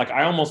 And it's like,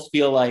 I almost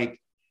feel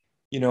like,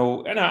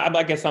 and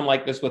I guess I'm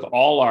like this with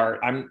all art.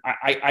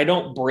 I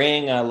don't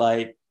bring a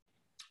like,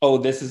 oh,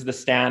 this is the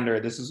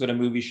standard, this is what a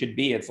movie should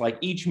be. It's like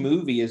each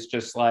movie is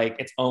just like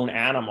its own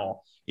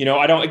animal.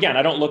 I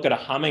don't look at a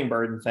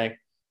hummingbird and think,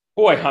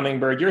 boy,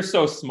 hummingbird, you're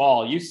so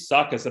small, you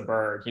suck as a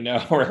bird,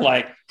 or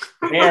like,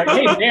 bear,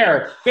 hey,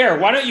 bear,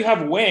 why don't you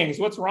have wings?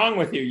 What's wrong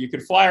with you? You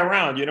could fly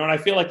around, and I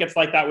feel like it's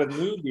like that with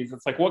movies.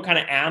 It's like, what kind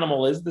of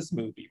animal is this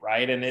movie,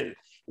 right? And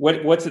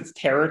what's its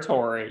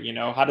territory?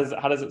 How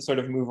does it sort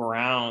of move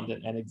around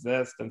and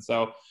exist? And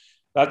so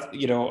that's,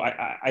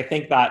 I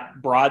think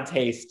that broad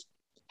taste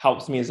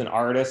helps me as an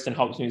artist and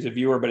helps me as a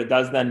viewer, but it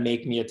does then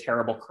make me a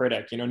terrible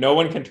critic. No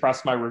one can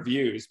trust my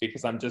reviews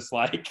because I'm just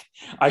like,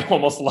 I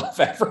almost love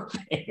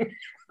everything.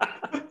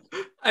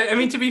 I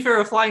mean, to be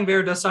fair, a flying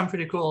bear does sound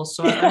pretty cool,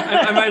 so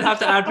I might have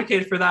to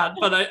advocate for that.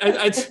 But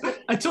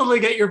I totally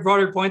get your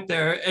broader point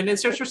there, and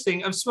it's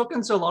interesting. I've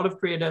spoken to a lot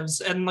of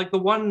creatives, and like the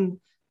one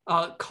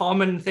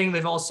common thing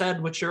they've all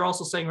said, which you're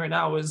also saying right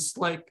now, is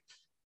like,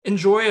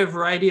 enjoy a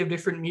variety of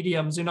different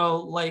mediums,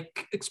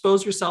 like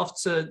expose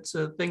yourself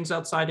to things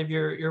outside of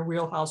your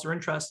wheelhouse or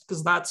interest,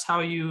 because that's how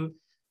you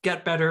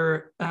get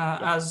better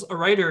as a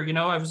writer.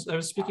 I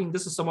was speaking,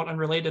 this is somewhat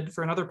unrelated,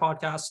 for another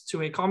podcast,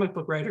 to a comic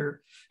book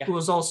writer who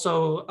was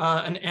also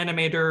an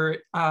animator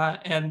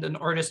and an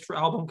artist for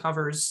album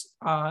covers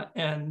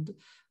and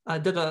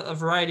did a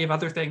variety of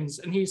other things.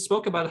 And he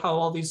spoke about how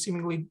all these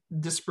seemingly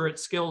disparate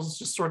skills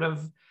just sort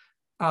of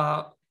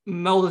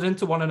melded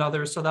into one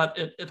another so that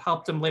it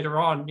helped him later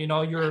on. You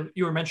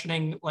were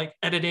mentioning like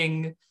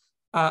editing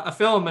a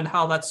film and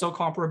how that's so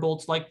comparable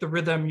to like the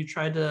rhythm you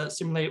tried to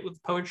simulate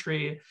with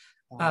poetry.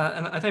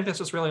 And I think that's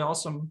just really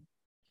awesome.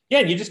 Yeah,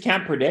 and you just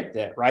can't predict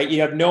it, right?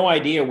 You have no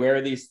idea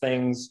where these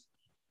things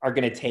are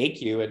going to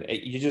take you, and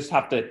you just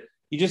have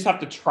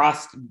to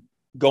trust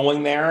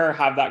going there,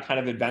 have that kind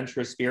of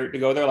adventurous spirit to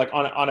go there. Like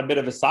on a bit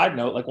of a side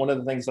note, like one of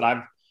the things that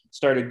I've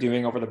started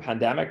doing over the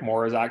pandemic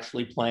more is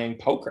actually playing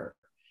poker.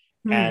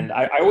 And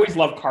I always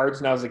loved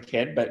cards when I was a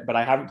kid, but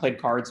I haven't played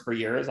cards for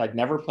years. I'd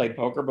never played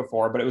poker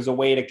before, but it was a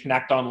way to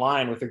connect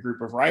online with a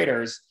group of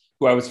writers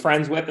who I was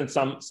friends with, and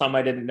some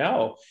I didn't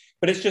know.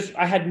 But it's just,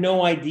 I had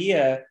no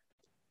idea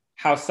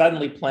how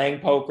suddenly playing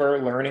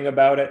poker, learning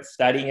about it,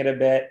 studying it a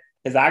bit,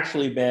 has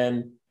actually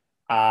been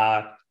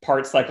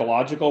part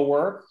psychological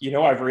work.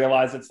 I've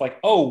realized it's like,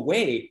 oh,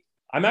 wait,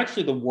 I'm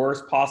actually the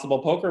worst possible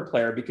poker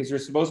player because you're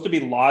supposed to be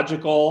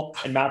logical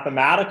and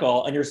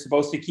mathematical and you're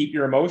supposed to keep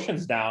your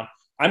emotions down.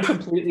 I'm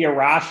completely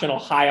irrational,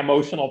 high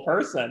emotional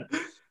person.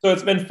 So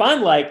it's been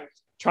fun, like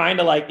trying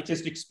to like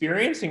just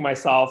experiencing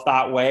myself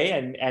that way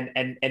and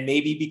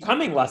maybe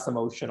becoming less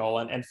emotional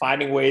and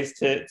finding ways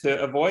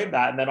to avoid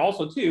that. And then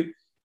also too,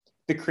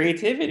 the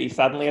creativity.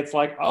 Suddenly it's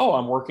like, oh,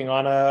 I'm working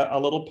on a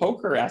little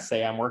poker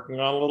essay. I'm working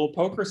on a little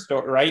poker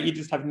story, right? You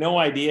just have no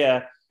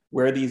idea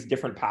where these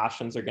different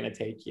passions are going to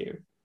take you.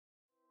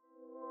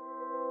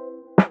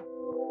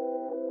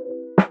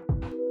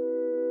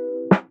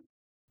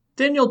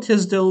 Daniel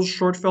Tisdale's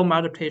short film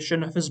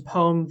adaptation of his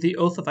poem The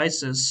Oath of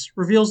Isis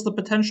reveals the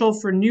potential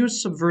for new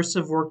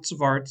subversive works of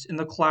art in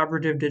the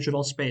collaborative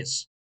digital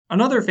space.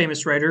 Another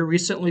famous writer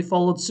recently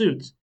followed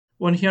suit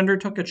when he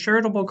undertook a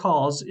charitable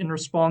cause in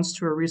response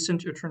to a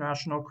recent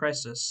international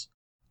crisis.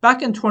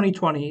 Back in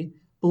 2020,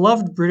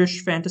 beloved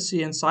British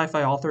fantasy and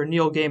sci-fi author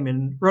Neil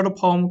Gaiman wrote a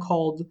poem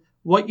called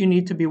What You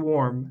Need to Be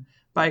Warm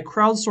by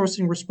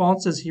crowdsourcing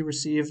responses he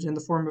received in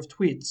the form of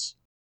tweets.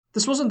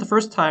 This wasn't the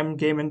first time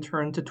Gaiman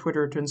turned to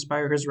Twitter to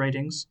inspire his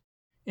writings.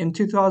 In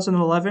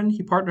 2011,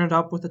 he partnered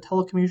up with the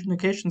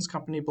telecommunications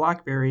company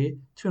BlackBerry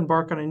to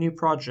embark on a new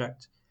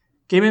project.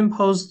 Gaiman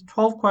posed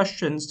 12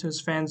 questions to his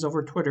fans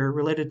over Twitter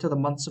related to the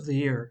months of the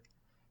year.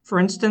 For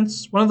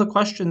instance, one of the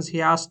questions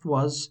he asked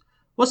was,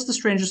 "What's the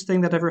strangest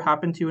thing that ever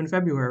happened to you in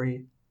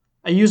February?"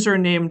 A user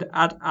named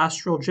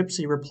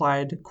 @AstralGypsy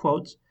replied,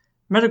 quote,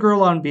 "Met a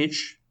girl on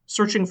beach,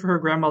 searching for her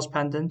grandma's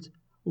pendant,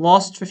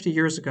 lost 50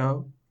 years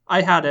ago.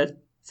 I had it,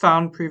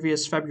 found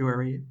previous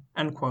February."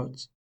 End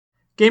quote.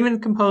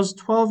 Gaiman composed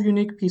 12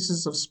 unique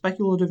pieces of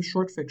speculative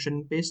short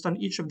fiction based on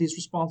each of these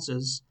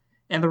responses,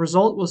 and the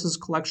result was his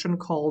collection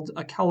called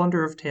A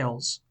Calendar of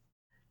Tales.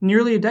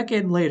 Nearly a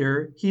decade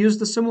later, he used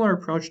a similar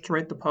approach to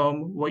write the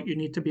poem What You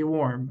Need to Be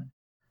Warm.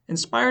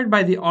 Inspired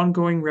by the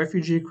ongoing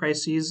refugee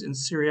crises in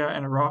Syria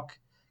and Iraq,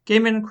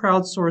 Gaiman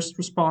crowdsourced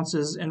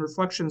responses and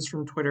reflections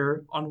from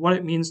Twitter on what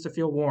it means to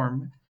feel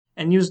warm,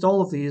 and used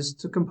all of these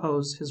to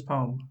compose his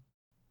poem.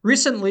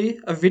 Recently,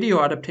 a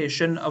video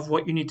adaptation of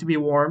What You Need to Be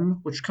Warm,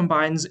 which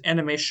combines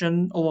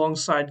animation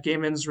alongside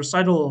Gaiman's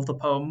recital of the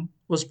poem,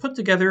 was put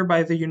together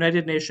by the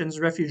United Nations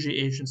Refugee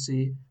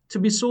Agency to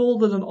be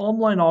sold at an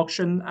online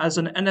auction as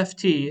an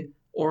NFT,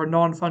 or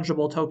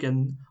non-fungible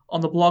token, on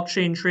the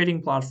blockchain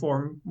trading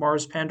platform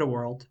Mars Panda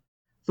World.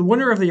 The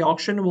winner of the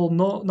auction will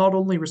not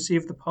only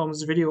receive the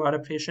poem's video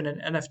adaptation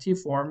in NFT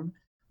form,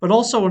 but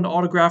also an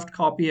autographed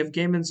copy of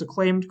Gaiman's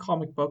acclaimed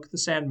comic book The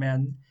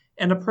Sandman,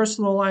 and a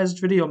personalized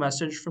video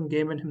message from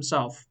Gaiman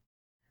himself.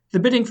 The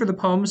bidding for the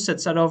poem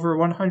sits at over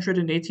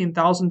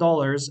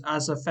 $118,000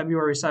 as of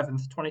February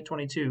 7th,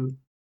 2022.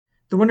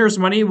 The winner's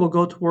money will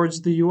go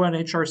towards the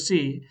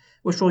UNHRC,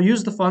 which will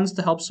use the funds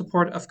to help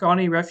support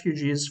Afghani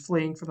refugees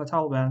fleeing from the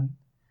Taliban.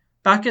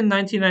 Back in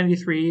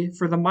 1993,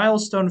 for the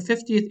milestone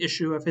 50th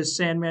issue of his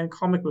Sandman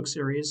comic book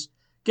series,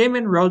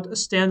 Gaiman wrote a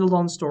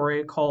standalone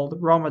story called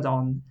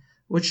Ramadan,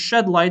 which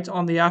shed light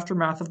on the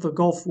aftermath of the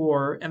Gulf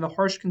War and the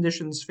harsh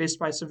conditions faced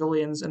by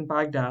civilians in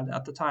Baghdad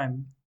at the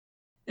time.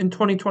 In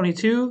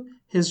 2022,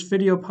 his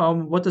video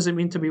poem What Does It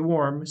Mean to Be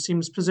Warm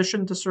seems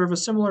positioned to serve a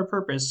similar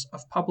purpose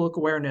of public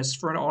awareness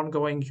for an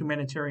ongoing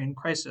humanitarian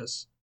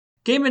crisis.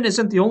 Gaiman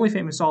isn't the only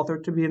famous author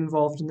to be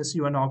involved in this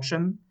UN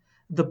auction.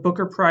 The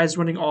Booker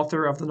Prize-winning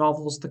author of the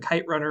novels The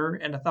Kite Runner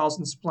and A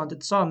Thousand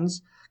Splendid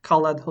Suns,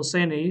 Khaled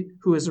Hosseini,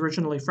 who is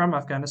originally from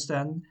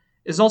Afghanistan,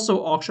 is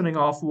also auctioning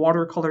off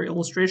watercolor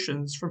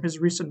illustrations from his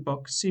recent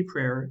book Sea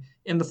Prayer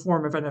in the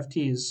form of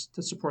NFTs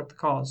to support the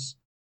cause.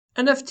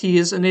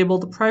 NFTs enable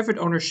the private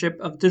ownership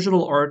of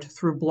digital art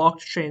through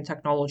blockchain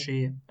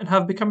technology and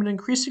have become an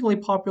increasingly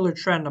popular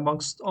trend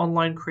amongst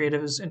online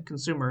creatives and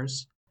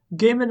consumers.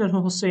 Gaiman and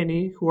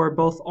Hosseini, who are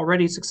both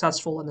already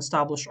successful and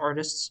established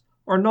artists,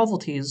 are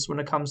novelties when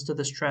it comes to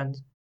this trend.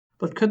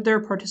 But could their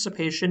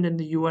participation in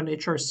the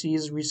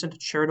UNHRC's recent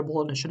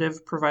charitable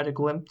initiative provide a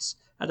glimpse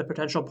at a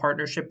potential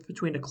partnership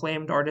between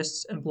acclaimed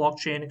artists and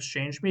blockchain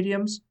exchange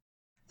mediums?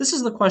 This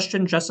is the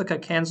question Jessica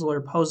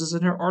Kanzler poses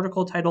in her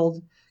article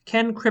titled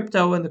Can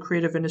Crypto and the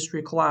Creative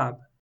Industry Collab?,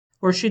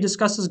 where she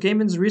discusses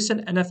Gaiman's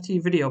recent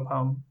NFT video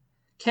poem.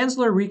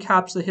 Kanzler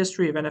recaps the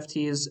history of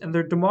NFTs and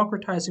their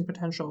democratizing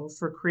potential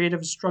for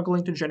creatives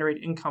struggling to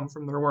generate income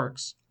from their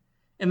works.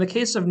 In the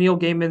case of Neil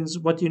Gaiman's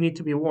What Do You Need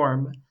to Be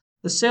Warm?,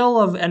 the sale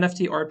of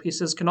NFT art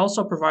pieces can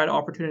also provide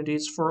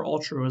opportunities for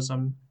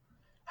altruism.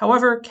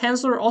 However,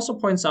 Kanzler also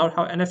points out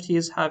how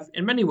NFTs have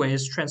in many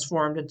ways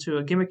transformed into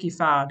a gimmicky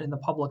fad in the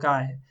public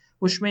eye,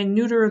 which may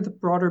neuter the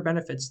broader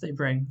benefits they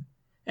bring,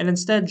 and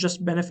instead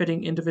just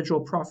benefiting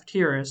individual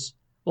profiteers,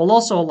 while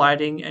also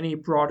eliding any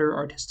broader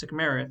artistic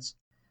merits.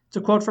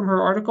 To quote from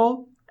her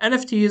article,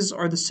 NFTs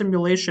are the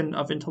simulation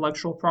of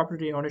intellectual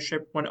property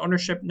ownership when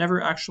ownership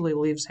never actually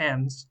leaves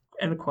hands.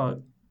 End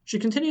quote. She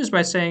continues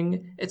by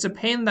saying, it's a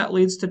pain that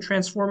leads to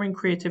transforming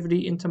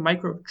creativity into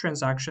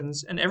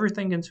microtransactions and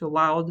everything into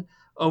loud,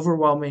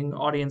 overwhelming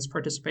audience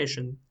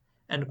participation.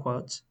 End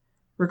quote.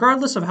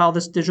 Regardless of how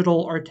this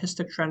digital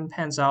artistic trend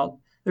pans out,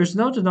 there's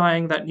no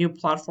denying that new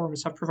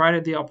platforms have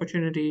provided the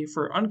opportunity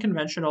for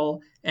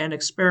unconventional and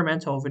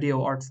experimental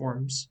video art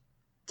forms.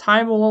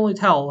 Time will only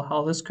tell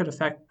how this could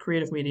affect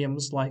creative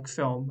mediums like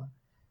film.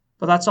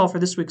 But that's all for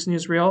this week's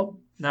newsreel.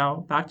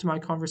 Now, back to my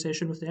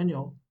conversation with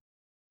Daniel.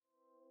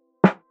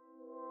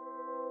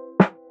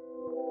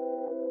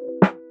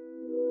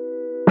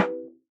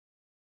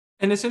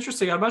 And it's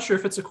interesting. I'm not sure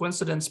if it's a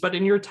coincidence, but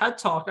in your TED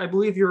talk, I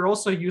believe you're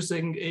also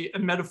using a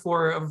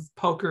metaphor of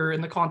poker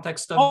in the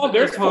context of. Oh,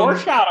 there's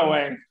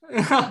foreshadowing.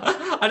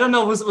 I don't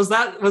know. Was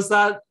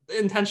that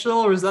intentional,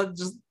 or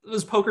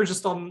was poker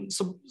just on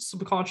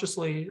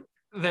subconsciously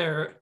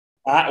there?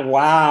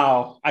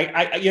 Wow.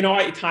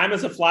 Time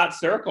is a flat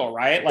circle,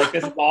 right? Like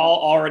this all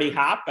already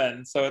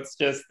happened. So it's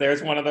just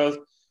there's one of those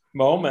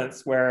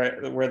moments where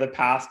the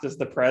past is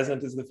the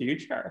present is the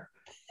future.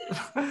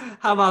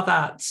 How about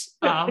that?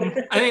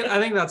 I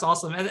think that's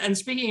awesome. And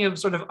speaking of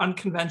sort of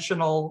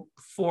unconventional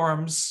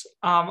forms,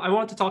 I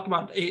want to talk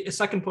about a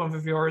second poem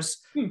of yours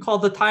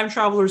called "The Time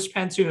Traveler's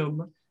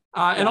Pantoum."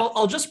 And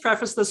I'll just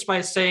preface this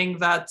by saying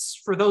that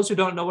for those who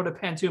don't know what a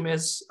pantoum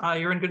is,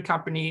 you're in good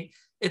company.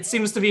 It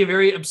seems to be a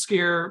very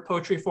obscure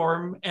poetry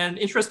form. And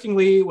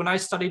interestingly, when I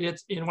studied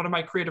it in one of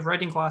my creative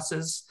writing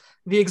classes,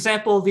 the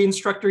example the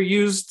instructor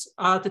used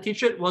to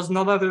teach it was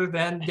none other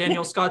than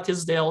Daniel Scott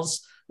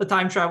Tisdale's The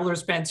Time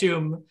Traveler's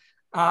Pantoum.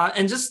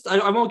 And just,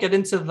 I won't get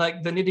into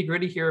like the nitty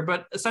gritty here,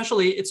 but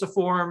essentially it's a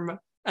form,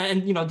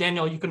 and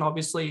Daniel, you can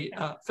obviously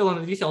fill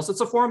in the details.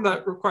 It's a form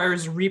that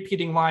requires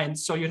repeating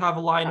lines. So you'd have a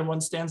line in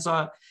one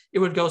stanza, it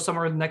would go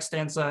somewhere in the next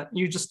stanza.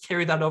 You just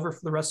carry that over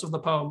for the rest of the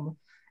poem.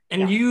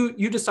 And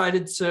you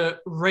decided to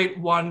write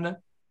one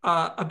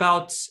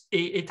about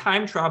a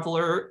time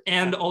traveler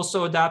and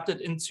also adapt it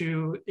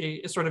into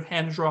a sort of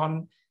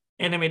hand-drawn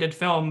animated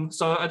film.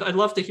 So I'd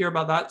love to hear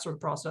about that sort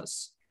of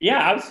process.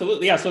 Yeah,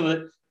 absolutely. Yeah.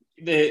 So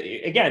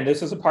again,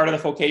 this is a part of the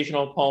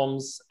Vocational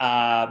Poems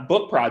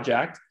book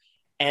project.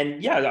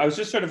 And yeah, I was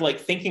just sort of like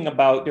thinking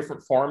about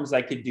different forms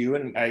I could do.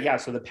 And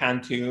so the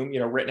pantoum,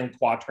 written in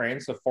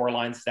quatrains, so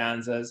 4-line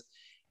stanzas,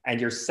 and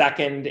your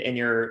second and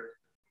your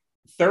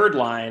third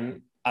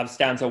line of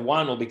stanza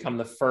 1 will become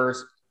the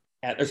first,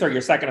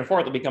 your second and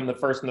fourth will become the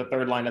first and the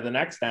third line of the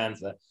next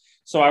stanza.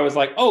 So I was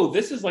like, oh,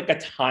 this is like a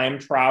time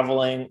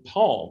traveling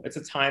poem. It's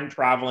a time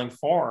traveling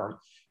form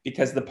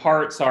because the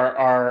parts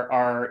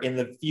are in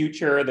the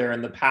future, they're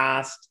in the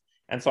past.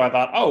 And so I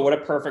thought, oh, what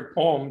a perfect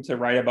poem to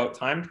write about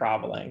time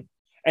traveling.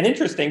 And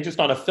interesting, just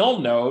on a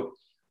film note,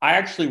 I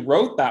actually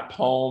wrote that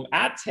poem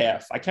at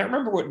TIFF. I can't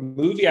remember what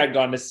movie I'd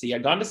gone to see.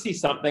 I'd gone to see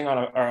something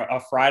on a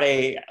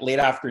Friday late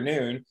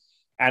afternoon,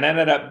 and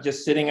ended up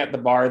just sitting at the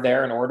bar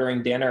there and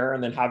ordering dinner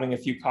and then having a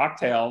few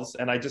cocktails.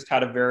 And I just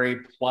had a very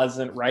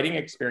pleasant writing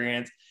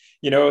experience.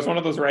 It was one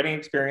of those writing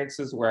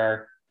experiences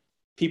where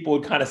people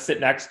would kind of sit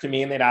next to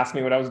me and they'd ask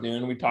me what I was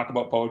doing. We'd talk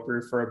about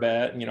poetry for a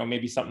bit.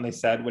 Maybe something they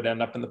said would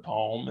end up in the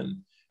poem and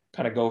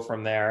kind of go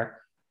from there.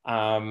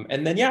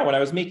 And then, when I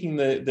was making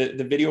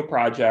the video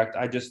project,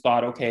 I just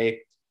thought,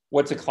 okay,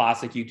 what's a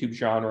classic YouTube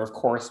genre? Of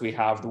course, we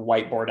have the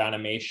whiteboard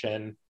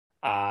animation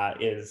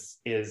is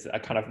a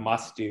kind of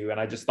must do. And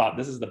I just thought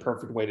this is the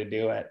perfect way to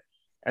do it.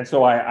 And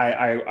so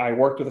I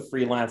worked with a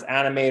freelance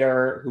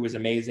animator who was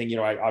amazing.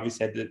 I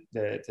obviously had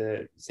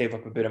to save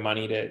up a bit of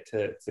money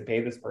to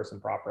pay this person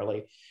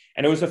properly.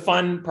 And it was a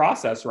fun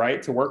process,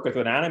 right? To work with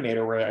an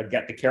animator where I'd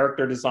get the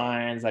character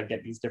designs, I'd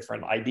get these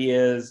different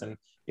ideas, and,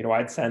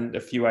 I'd send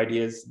a few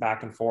ideas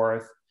back and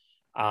forth.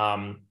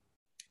 And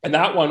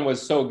that one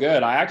was so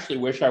good. I actually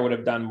wish I would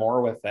have done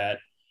more with it.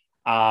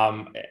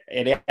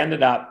 It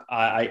ended up,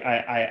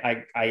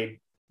 I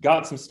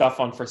got some stuff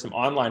on for some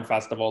online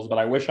festivals, but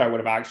I wish I would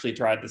have actually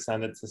tried to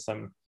send it to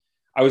some.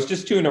 I was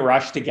just too in a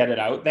rush to get it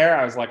out there.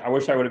 I was like, I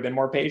wish I would have been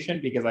more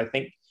patient because I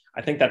think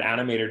that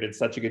animator did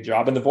such a good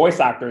job, and the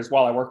voice actor as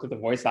well. I worked with the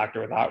voice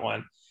actor with that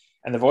one,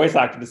 and the voice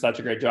actor did such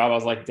a great job. I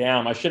was like,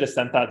 damn, I should have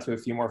sent that to a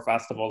few more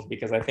festivals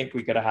because I think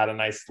we could have had a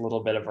nice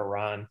little bit of a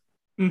run.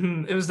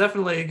 Mm-hmm. It was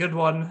definitely a good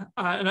one.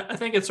 And I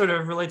think it sort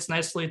of relates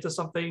nicely to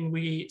something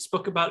we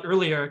spoke about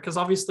earlier, because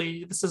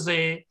obviously this is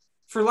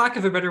for lack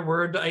of a better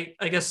word,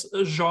 I guess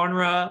a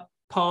genre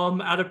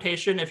poem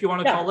adaptation, if you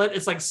want to call it.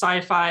 It's like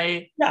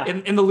sci-fi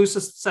in the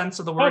loosest sense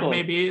of the word,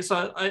 maybe.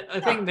 So I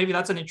think maybe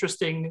that's an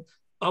interesting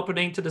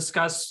opening to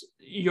discuss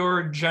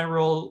your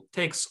general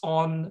takes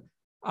on,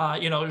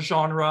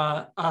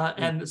 genre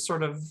and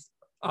sort of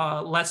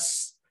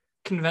less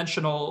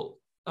conventional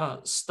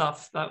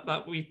stuff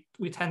that we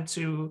tend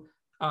to,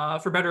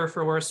 for better or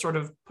for worse, sort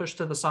of push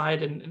to the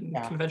side in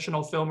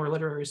conventional film or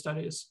literary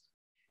studies.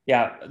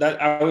 Yeah,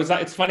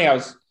 it's funny. I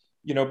was,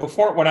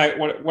 before when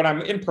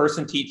I'm in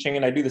person teaching,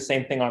 and I do the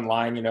same thing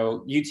online,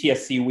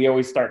 UTSC, we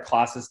always start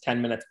classes 10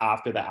 minutes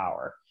after the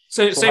hour.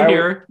 Same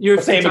here. U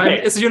of T time.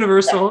 It's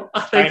universal,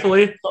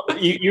 thankfully.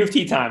 U of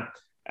T time.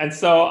 And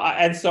so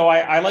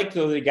I like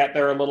to get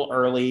there a little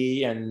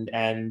early and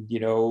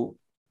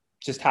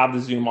just have the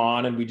Zoom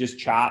on and we just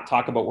chat,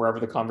 talk about wherever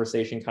the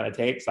conversation kind of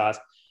takes us.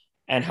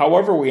 And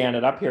however we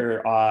ended up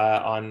here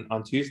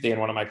on Tuesday in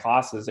one of my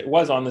classes, it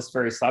was on this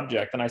very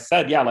subject. And I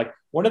said, yeah, like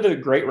one of the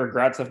great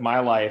regrets of my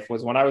life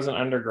was when I was an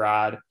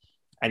undergrad,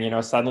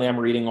 and suddenly I'm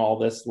reading all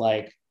this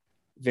like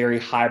very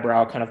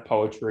highbrow kind of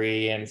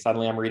poetry, and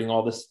suddenly I'm reading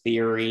all this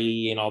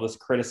theory and all this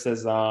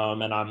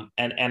criticism, and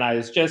I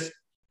was just,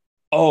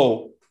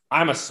 oh,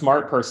 I'm a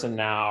smart person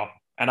now,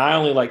 and I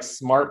only like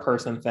smart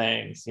person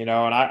things, and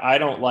I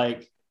don't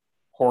like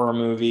horror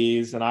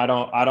movies, and I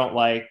don't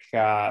like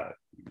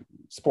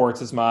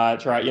sports as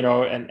much, right?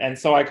 And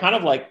so I kind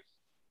of like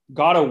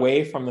got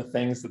away from the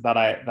things that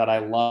I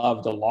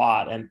loved a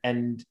lot,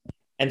 and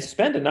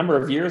spent a number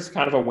of years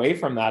kind of away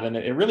from that. And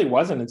it really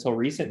wasn't until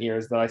recent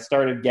years that I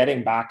started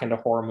getting back into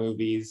horror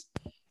movies,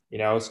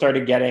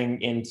 started getting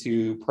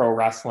into pro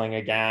wrestling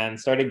again,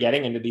 started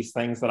getting into these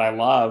things that I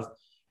love.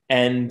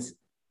 And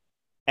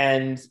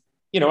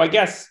I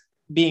guess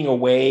being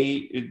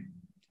away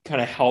kind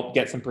of helped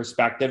get some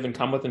perspective and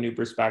come with a new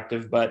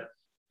perspective. But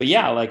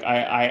yeah, like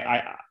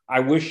I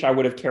wish I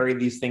would have carried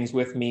these things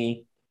with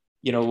me,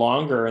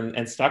 longer,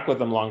 and stuck with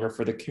them longer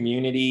for the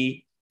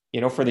community,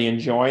 for the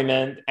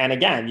enjoyment. And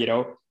again,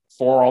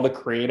 for all the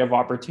creative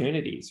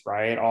opportunities,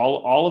 right?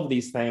 All of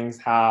these things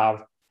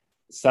have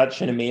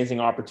such an amazing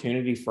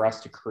opportunity for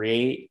us to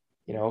create,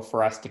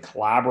 for us to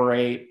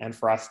collaborate, and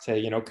for us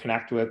to,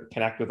 connect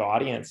with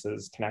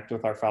audiences, connect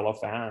with our fellow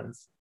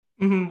fans.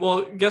 Mm-hmm.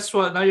 Well, guess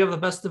what? Now you have the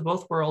best of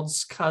both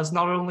worlds, because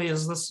not only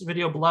is this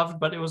video beloved,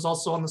 but it was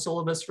also on the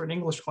syllabus for an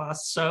English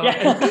class. So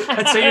yeah.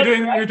 I'd say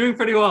you're doing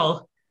pretty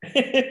well.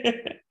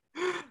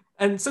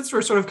 And since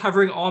we're sort of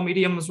covering all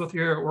mediums with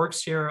your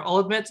works here, I'll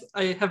admit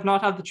I have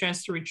not had the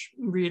chance to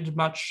read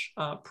much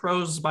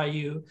prose by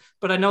you,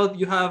 but I know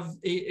you have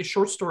a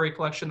short story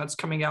collection that's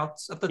coming out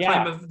at the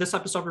time of this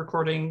episode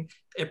recording.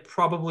 It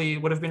probably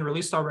would have been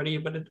released already,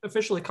 but it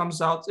officially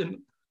comes out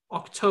in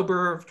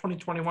October of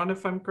 2021,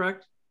 if I'm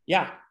correct.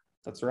 Yeah,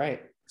 that's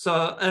right.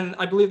 So, and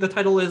I believe the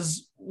title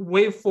is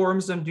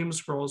Waveforms and Doom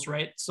Scrolls,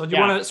 right? So do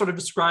you want to sort of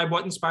describe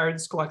what inspired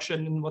this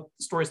collection and what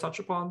the stories touch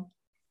upon?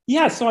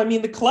 Yeah, so I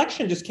mean, the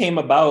collection just came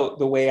about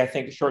the way I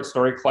think short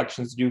story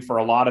collections do for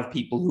a lot of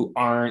people who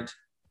aren't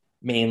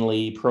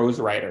mainly prose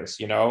writers.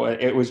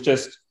 It was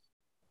just,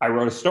 I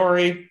wrote a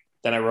story,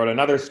 then I wrote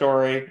another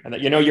story, and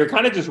you're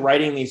kind of just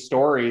writing these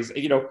stories,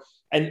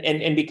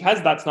 and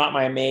because that's not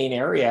my main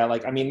area.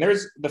 Like, I mean,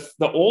 there's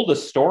the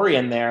oldest story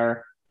in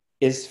there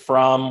is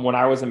from when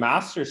I was a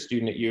master's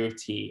student at U of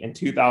T in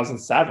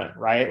 2007,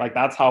 right? Like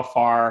that's how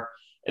far.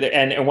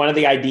 And one of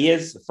the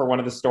ideas for one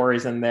of the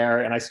stories in there,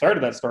 and I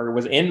started that story,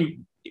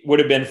 would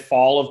have been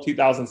fall of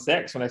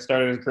 2006 when I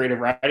started as a creative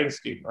writing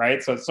student,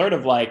 right? So it's sort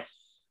of like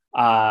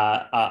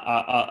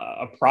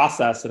a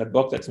process and a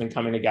book that's been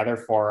coming together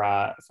for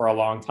a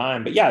long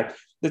time. But yeah,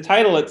 the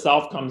title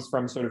itself comes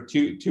from sort of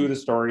two of the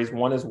stories.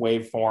 One is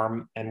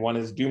Waveform and one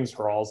is Doom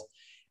Scrolls.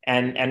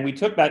 And we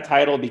took that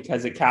title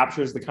because it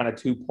captures the kind of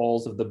two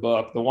poles of the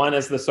book. The one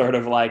is the sort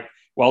of like,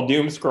 well,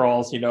 Doom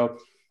Scrolls,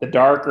 the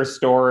darker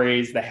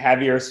stories, the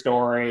heavier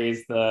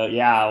stories,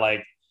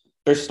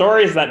 there's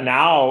stories that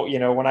now,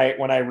 when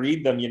I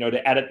read them,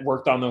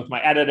 worked on them with my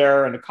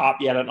editor and to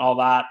copy edit and all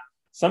that.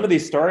 Some of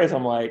these stories,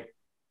 I'm like,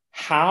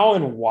 how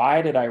and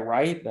why did I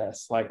write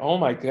this? Like, oh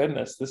my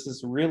goodness, this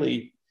is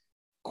really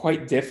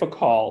quite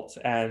difficult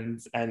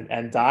and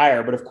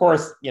dire. But of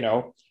course,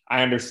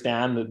 I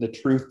understand the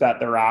truth that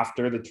they're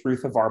after, the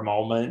truth of our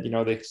moment,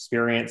 the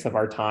experience of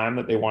our time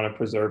that they want to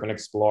preserve and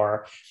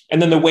explore.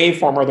 And then the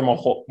Waveform are the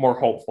more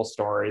hopeful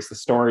stories, the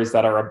stories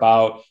that are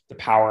about the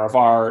power of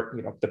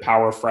art, the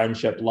power of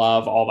friendship,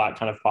 love, all that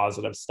kind of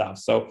positive stuff.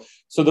 So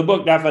the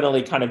book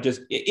definitely kind of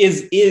just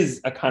is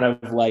a kind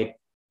of like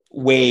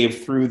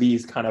wave through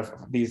these kind of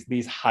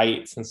these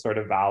heights and sort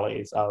of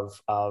valleys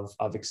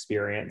of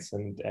experience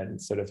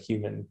and sort of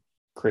human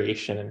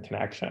creation and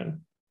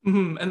connection.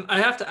 Mm-hmm. And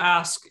I have to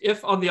ask,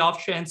 if on the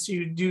off chance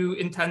you do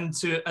intend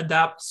to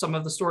adapt some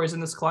of the stories in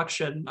this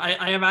collection,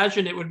 I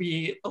imagine it would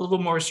be a little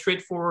more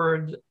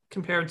straightforward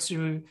compared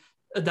to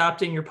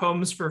adapting your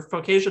poems for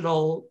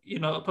occasional,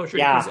 poetry.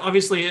 Because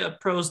obviously a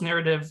prose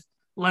narrative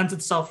lends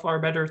itself far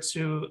better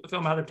to a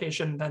film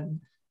adaptation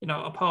than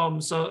a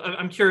poem. So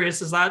I'm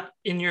curious, is that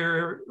in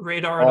your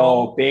radar at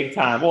all? Oh, big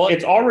time. Well,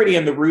 it's already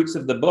in the roots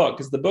of the book,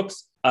 because the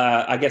book's,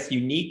 I guess,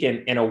 unique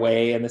in a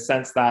way, in the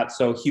sense that,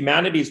 so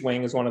Humanity's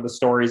Wing is one of the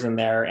stories in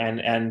there.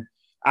 And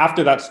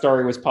after that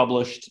story was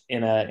published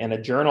in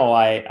a journal,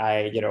 I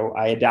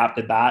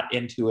adapted that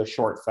into a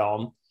short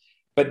film.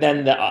 But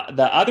then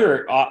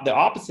the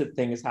opposite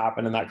thing has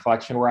happened in that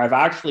collection, where I've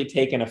actually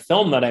taken a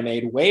film that I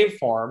made,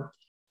 Waveform,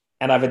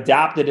 and I've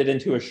adapted it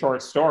into a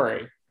short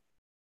story.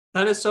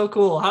 That is so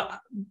cool.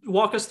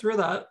 Walk us through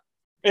that.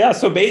 Yeah.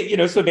 So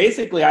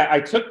basically I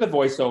took the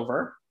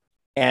voiceover,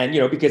 and,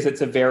 because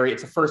it's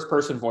a first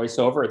person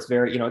voiceover, it's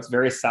very, it's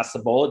very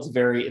accessible. It's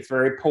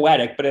very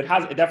poetic, but it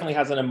definitely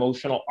has an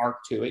emotional arc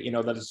to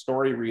it, that a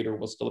story reader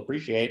will still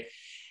appreciate.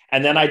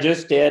 And then I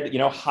just did,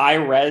 high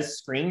res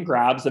screen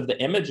grabs of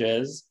the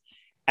images,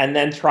 and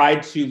then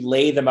tried to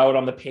lay them out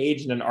on the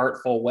page in an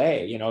artful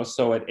way,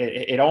 so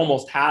it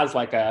almost has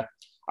like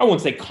I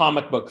won't say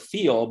comic book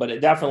feel, but it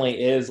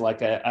definitely is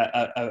like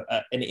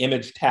an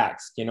image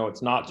text. You know,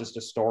 it's not just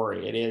a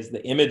story. It is,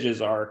 the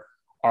images are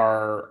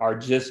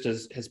just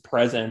as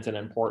present and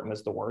important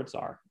as the words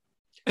are.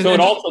 So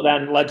it also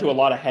then led to a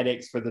lot of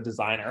headaches for the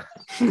designer.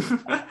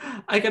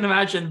 I can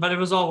imagine, but it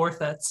was all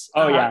worth it.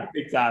 Oh yeah,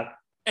 exactly.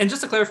 And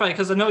just to clarify,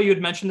 because I know you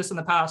had mentioned this in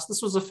the past,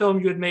 this was a film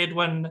you had made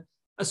when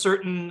a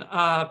certain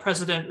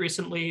president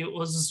recently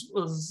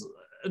was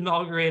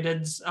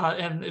inaugurated,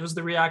 and it was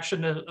the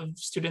reaction of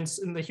students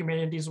in the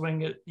humanities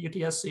wing at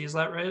UTSC. Is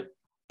that right?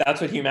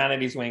 That's what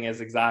humanities wing is,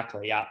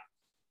 exactly. Yeah.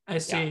 I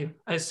see. Yeah.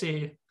 I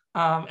see.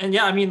 And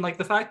yeah, I mean, like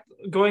the fact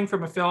going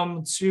from a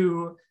film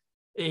to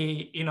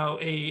a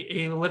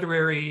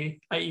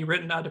literary, i.e.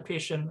 written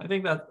adaptation, I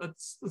think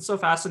that's so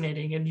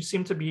fascinating, and you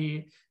seem to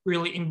be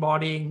really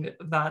embodying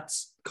that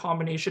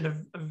combination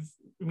of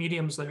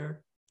mediums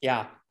there.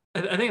 Yeah,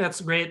 I think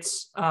that's great.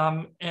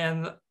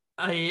 And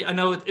I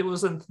know it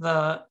wasn't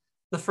the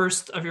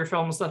first of your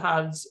films that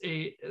had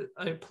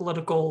a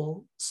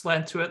political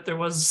slant to it. There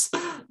was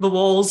The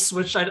Walls,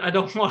 which I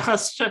don't want to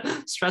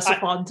stress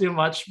upon too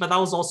much, but that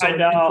was also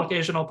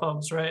Invocational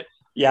Poems, right?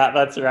 Yeah,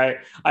 that's right.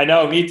 I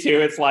know, me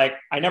too. It's like,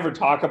 I never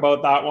talk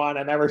about that one.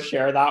 I never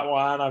share that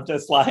one. I'm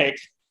just like,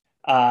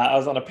 I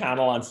was on a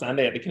panel on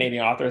Sunday at the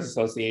Canadian Authors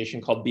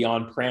Association called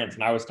Beyond Print,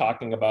 and I was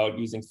talking about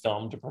using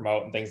film to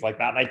promote and things like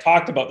that. And I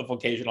talked about the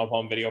Vocational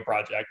Poem Video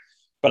Project,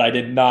 but I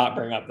did not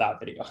bring up that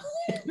video.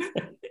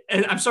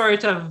 And I'm sorry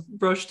to have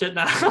broached it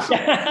now.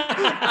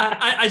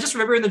 I just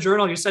remember in the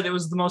journal you said it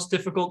was the most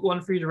difficult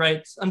one for you to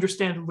write,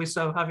 understandably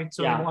so, having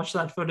to watch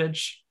that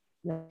footage.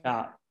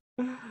 Yeah.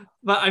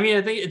 But I mean,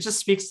 I think it just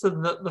speaks to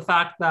the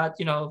fact that,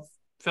 you know,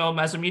 film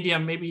as a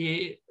medium,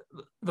 maybe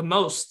the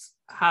most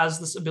has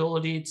this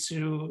ability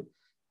to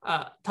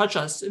touch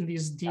us in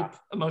these deep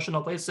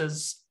emotional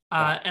places.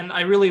 And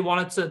I really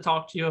wanted to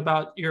talk to you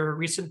about your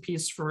recent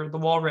piece for The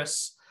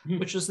Walrus,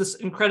 which is this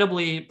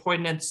incredibly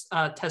poignant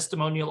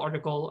testimonial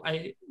article.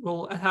 I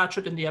will attach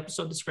it in the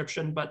episode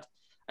description, but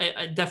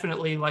I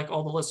definitely like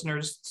all the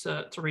listeners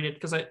to read it,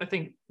 because I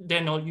think,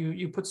 Daniel,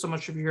 you put so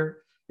much of your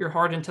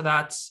heart into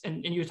that,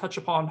 and you touch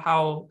upon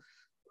how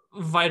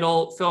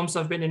vital films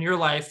have been in your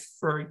life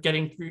for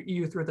getting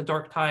you through the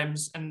dark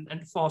times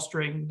and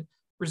fostering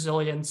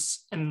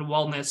resilience and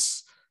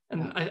wellness.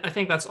 And I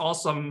think that's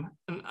awesome.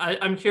 And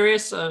I'm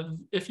curious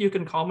if you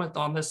can comment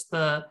on this,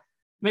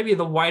 maybe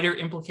the wider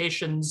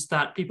implications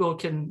that people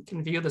can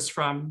view this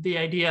from, the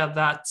idea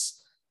that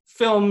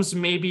films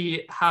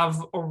maybe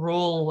have a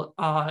role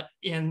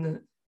in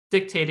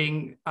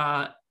dictating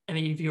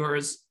any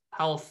viewer's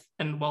health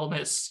and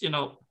wellness. You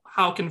know,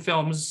 how can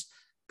films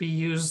be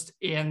used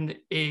in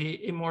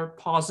a more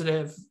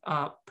positive,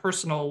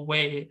 personal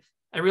way?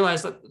 I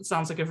realize that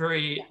sounds like a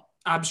very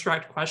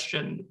abstract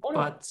question,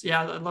 but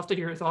yeah, I'd love to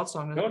hear your thoughts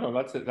on it. No,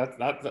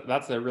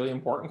 that's a really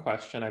important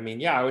question. I mean,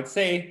 yeah, I would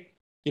say,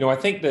 you know, I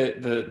think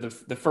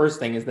the first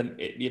thing is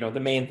that, you know, the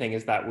main thing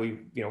is that we,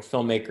 you know,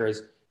 filmmakers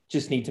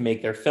just need to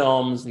make their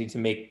films, need to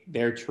make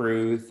their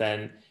truth,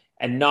 and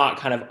not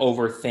kind of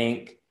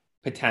overthink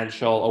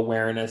potential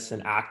awareness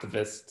and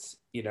activists,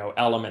 you know,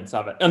 elements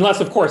of it. Unless,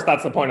 of course,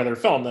 that's the point of their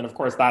film, then of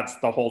course that's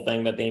the whole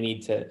thing that they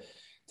need to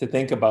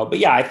think about. But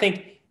yeah, I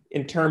think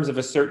in terms of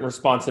a certain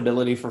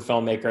responsibility for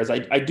filmmakers,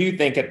 I do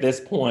think at this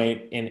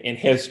point in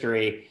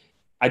history,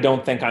 I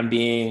don't think I'm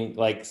being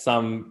like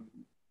some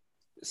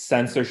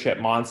censorship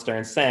monster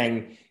and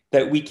saying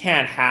that we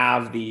can't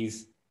have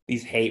these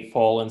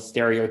hateful and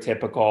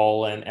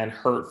stereotypical and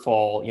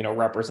hurtful, you know,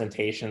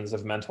 representations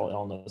of mental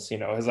illness. You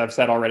know, as I've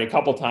said already a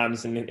couple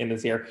times in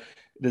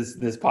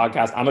this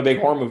podcast, I'm a big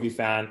horror movie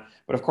fan,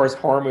 but of course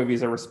horror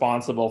movies are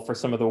responsible for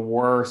some of the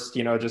worst,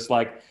 you know, just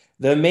like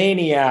the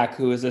maniac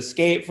who has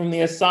escaped from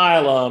the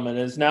asylum and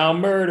is now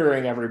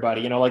murdering everybody.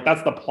 You know, like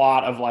that's the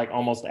plot of like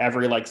almost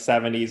every like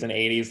 70s and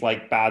 80s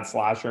like bad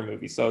slasher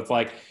movie. So it's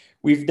like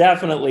we've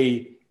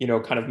definitely, you know,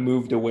 kind of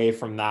moved away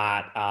from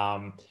that.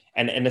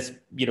 And this,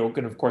 you know,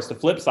 and of course, the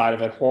flip side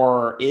of it,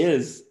 horror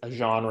is a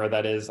genre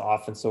that is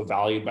often so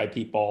valued by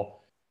people,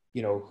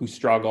 you know, who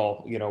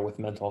struggle, you know, with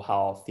mental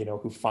health, you know,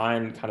 who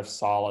find kind of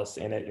solace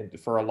in it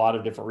for a lot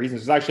of different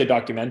reasons. There's actually a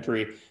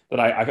documentary that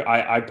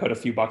I put a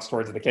few bucks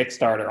towards the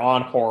Kickstarter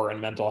on horror and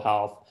mental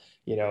health,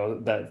 you know,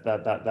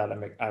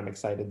 that I'm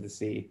excited to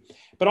see.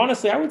 But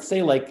honestly, I would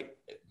say, like,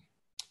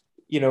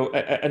 you know,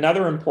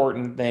 another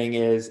important thing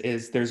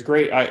is there's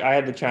great. I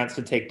had the chance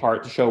to take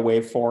part to show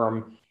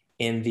Waveform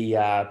in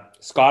the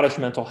Scottish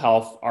Mental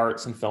Health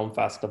Arts and Film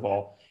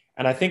Festival,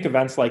 and I think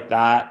events like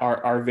that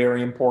are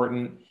very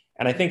important.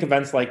 And I think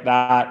events like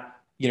that,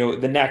 you know,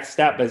 the next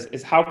step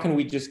is how can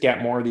we just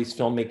get more of these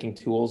filmmaking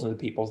tools into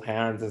people's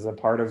hands as a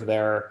part of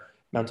their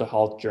mental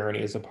health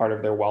journey, as a part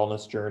of their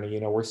wellness journey. You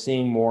know, we're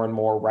seeing more and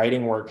more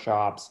writing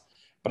workshops,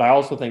 but I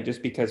also think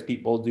just because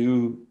people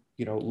do,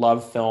 you know,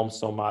 love film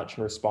so much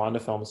and respond to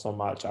film so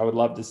much, I would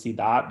love to see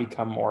that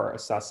become more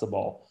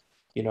accessible,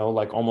 you know,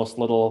 like almost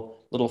little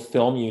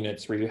film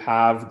units where you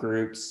have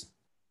groups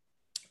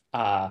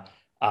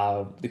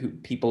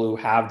people who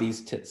have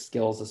these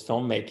skills as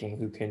filmmaking,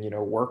 who can,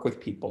 work with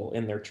people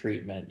in their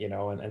treatment,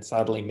 and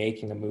suddenly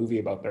making a movie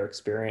about their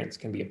experience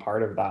can be a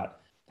part of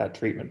that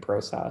treatment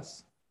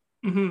process.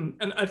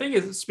 And I think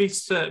it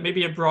speaks to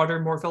maybe a broader,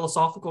 more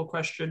philosophical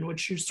question,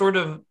 which you sort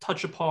of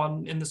touch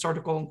upon in this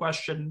article in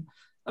question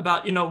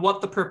about,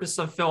 what the purpose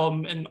of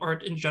film and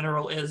art in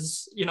general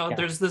is. Yeah.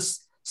 There's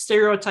this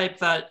stereotype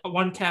that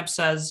one camp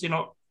says,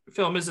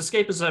 film is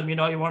escapism,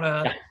 you want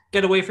to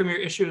get away from your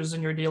issues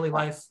in your daily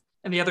life.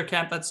 And the other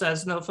camp that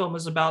says, no, film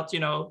is about,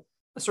 a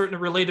certain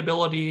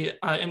relatability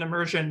and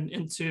immersion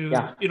into,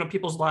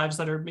 people's lives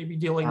that are maybe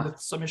dealing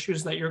with some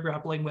issues that you're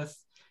grappling with.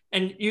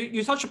 And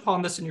you touch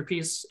upon this in your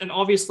piece, and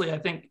obviously I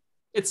think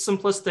it's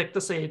simplistic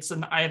to say it's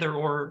an either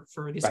or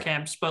for these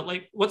camps, but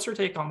like, what's your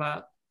take on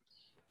that?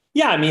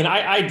 Yeah, I mean,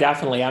 I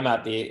definitely am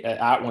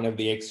at one of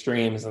the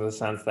extremes in the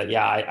sense that,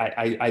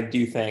 I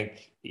do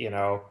think,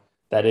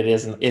 that it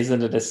isn't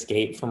an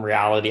escape from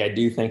reality. I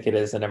do think it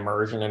is an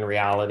immersion in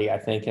reality. I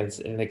think it's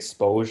an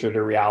exposure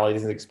to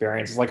realities and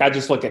experiences. Like, I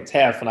just look at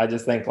TIFF and I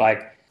just think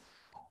like,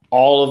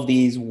 all of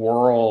these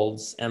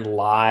worlds and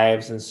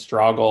lives and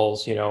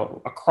struggles,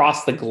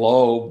 across the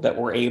globe that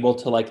we're able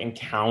to like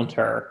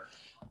encounter,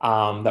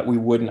 that we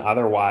wouldn't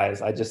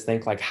otherwise. I just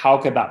think like, how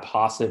could that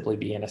possibly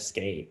be an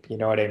escape? You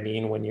know what I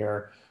mean? When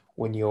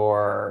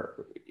you're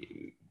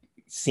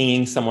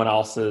seeing someone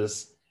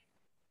else's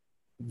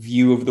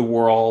view of the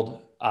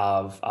world,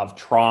 of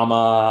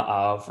trauma,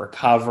 of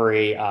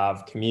recovery,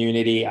 of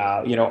community,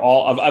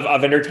 all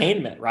of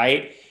entertainment,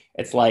 right?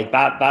 It's like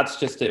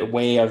that's just a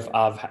way of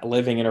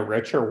living in a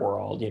richer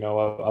world,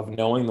 of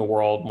knowing the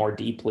world more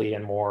deeply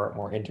and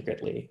more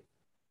intricately.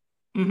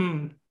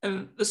 And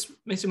this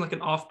may seem like an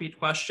offbeat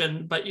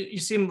question, but you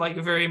seem like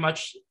very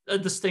much a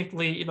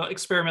distinctly,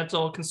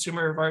 experimental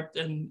consumer of art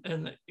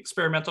and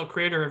experimental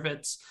creator of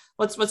it.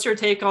 What's your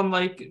take on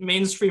like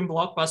mainstream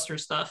blockbuster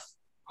stuff?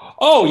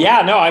 Oh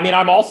yeah, no, I mean,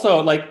 I'm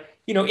also like,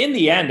 in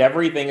the end,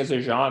 everything is a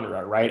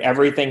genre, right?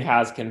 Everything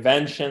has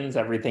conventions,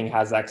 everything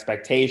has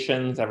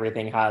expectations,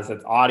 everything has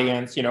its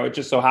audience. It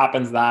just so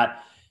happens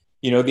that,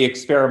 the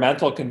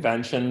experimental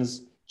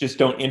conventions just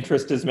don't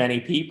interest as many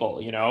people,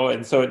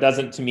 and so it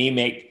doesn't, to me,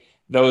 make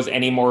those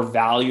any more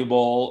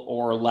valuable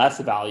or less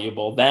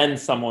valuable than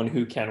someone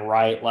who can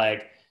write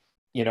like,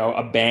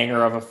 a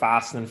banger of a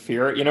Fast and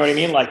Furious, you know what I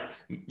mean? Like,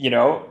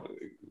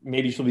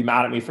 maybe she'll be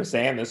mad at me for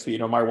saying this,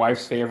 but my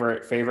wife's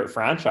favorite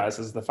franchise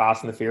is the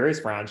Fast and the Furious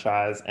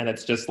franchise, and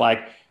it's just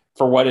like,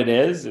 for what it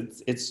is,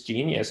 it's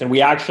genius. And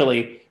we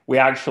actually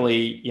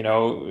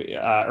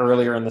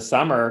earlier in the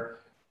summer,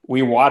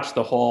 we watched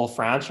the whole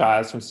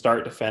franchise from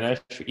start to finish,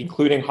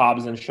 including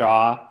Hobbs and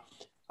Shaw,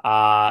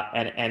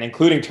 and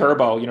including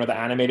Turbo, the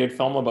animated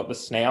film about the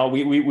snail.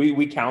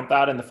 We count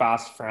that in the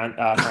Fast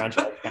franchise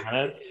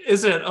canon.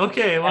 Is it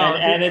okay? Wow.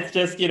 And it's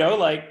just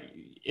like,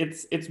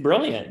 it's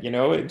brilliant,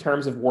 in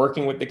terms of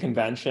working with the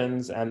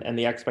conventions and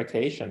the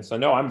expectations. So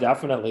no, I'm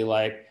definitely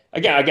like,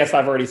 again, I guess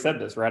I've already said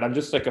this, right? I'm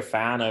just like a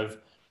fan of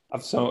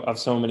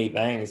so many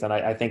things. And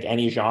I think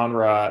any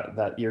genre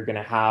that you're going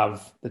to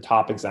have the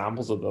top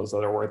examples of those that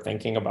are worth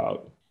thinking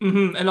about.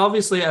 And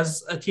obviously,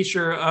 as a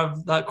teacher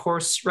of that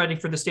course, writing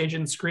for the stage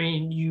and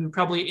screen, you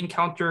probably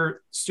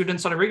encounter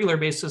students on a regular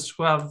basis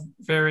who have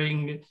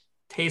varying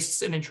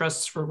tastes and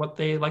interests for what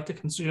they like to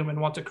consume and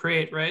want to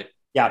create, right?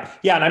 Yeah.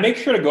 And I make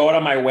sure to go out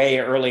of my way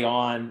early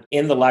on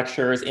in the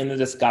lectures, in the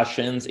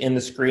discussions, in the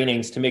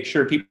screenings, to make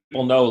sure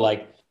people know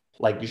like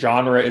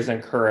genre is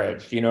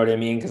encouraged. You know what I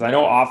mean? Because I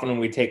know often when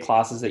we take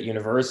classes at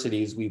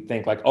universities, we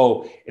think like,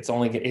 oh,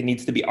 it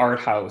needs to be art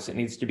house, it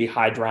needs to be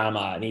high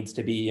drama, it needs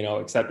to be,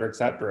 et cetera, et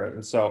cetera.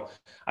 And so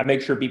I make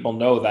sure people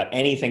know that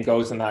anything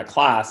goes in that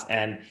class.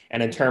 And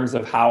in terms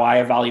of how I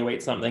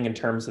evaluate something, in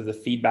terms of the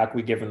feedback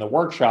we give in the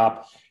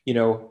workshop,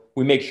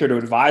 we make sure to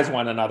advise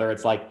one another.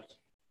 It's like,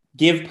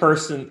 give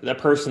the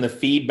person the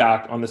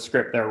feedback on the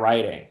script they're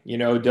writing.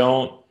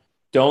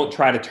 Don't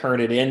try to turn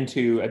it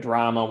into a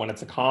drama when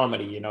it's a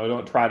comedy.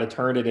 Don't try to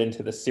turn it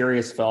into the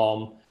serious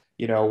film,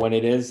 when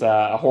it is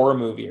a horror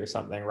movie or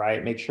something,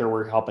 right? Make sure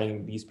we're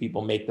helping these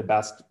people make the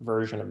best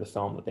version of the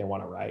film that they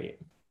want to write.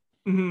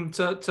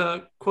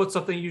 To quote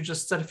something you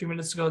just said a few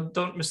minutes ago,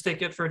 don't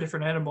mistake it for a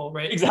different animal,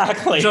 right?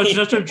 Exactly.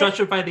 Judge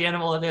it by the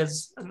animal it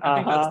is. And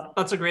I think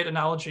that's a great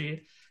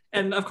analogy.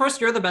 And of course,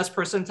 you're the best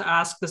person to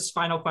ask this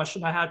final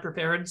question I had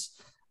prepared.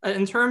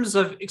 In terms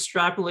of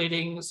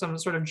extrapolating some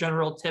sort of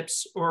general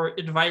tips or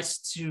advice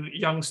to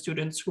young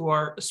students who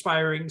are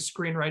aspiring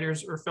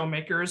screenwriters or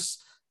filmmakers,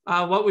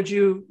 what would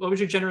you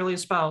generally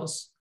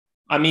espouse?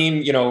 I mean,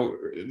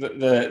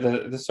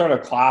 the sort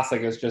of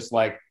classic is just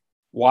like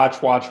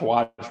watch,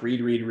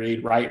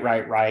 read,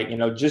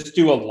 write. Just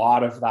do a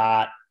lot of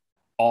that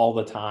all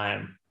the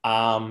time.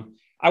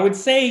 I would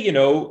say,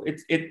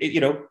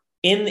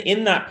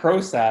 in that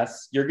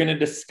process, you're going to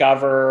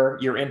discover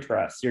your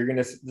interests. You're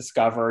going to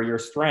discover your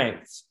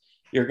strengths.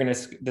 You're going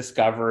to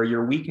discover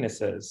your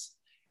weaknesses.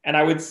 And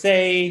I would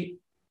say,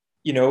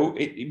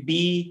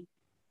 be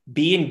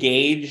be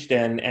engaged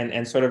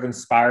and sort of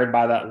inspired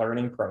by that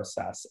learning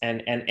process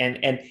and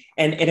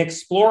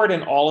explore it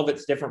in all of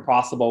its different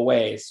possible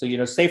ways.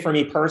 So, say for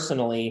me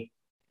personally,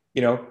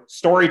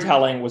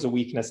 storytelling was a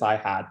weakness I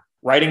had.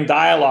 Writing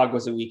dialogue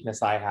was a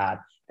weakness I had.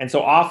 And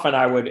so often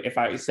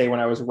when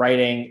I was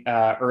writing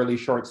early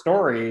short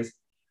stories,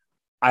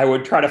 I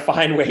would try to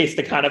find ways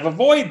to kind of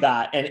avoid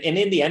that. And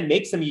in the end,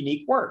 make some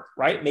unique work,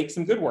 right? Make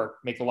some good work,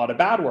 make a lot of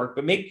bad work,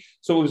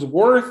 so it was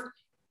worth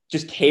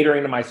just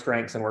catering to my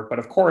strengths and work. But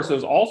of course, it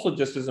was also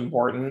just as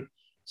important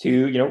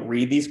to,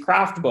 read these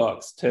craft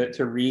books,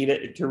 to read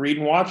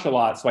and watch a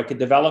lot so I could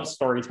develop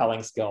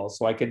storytelling skills,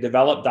 so I could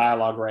develop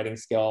dialogue writing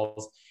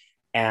skills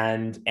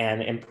and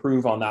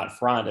improve on that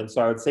front. And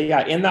so I would say,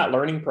 in that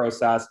learning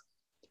process,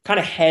 kind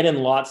of head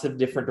in lots of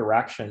different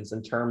directions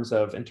in terms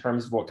of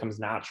what comes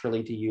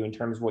naturally to you, in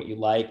terms of what you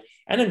like,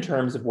 and in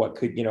terms of what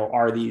could,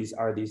 are these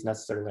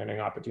necessary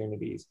learning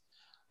opportunities.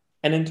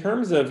 And in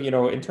terms of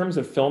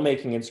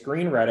filmmaking and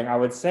screenwriting, I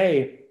would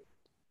say,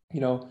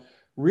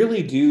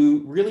 really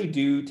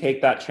do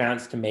take that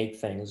chance to make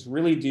things.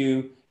 Really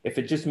do, if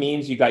it just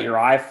means you got your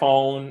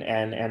iPhone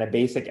and a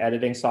basic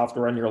editing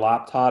software on your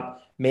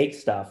laptop, make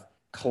stuff.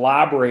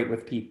 Collaborate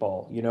with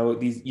people.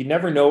 You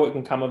never know what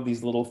can come of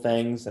these little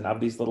things and of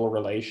these little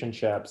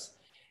relationships,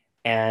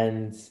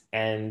 and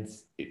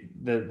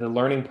the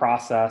learning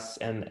process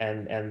and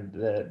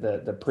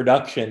the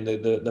production,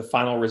 the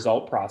final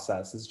result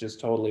process is just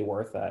totally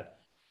worth it.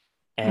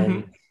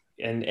 And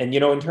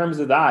in terms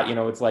of that,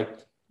 it's like,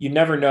 you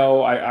never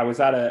know. I was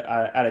at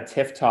a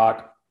TIFF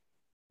talk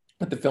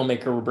with the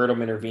filmmaker Roberto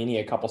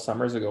Minervini a couple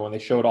summers ago, when they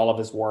showed all of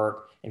his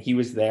work, and he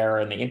was there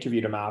and they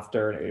interviewed him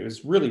after, and it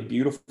was really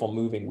beautiful,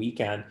 moving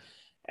weekend.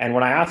 And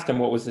when I asked him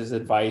what was his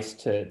advice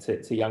to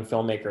young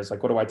filmmakers,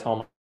 like, what do I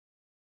tell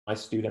my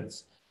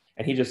students?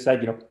 And he just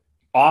said,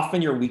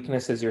 often your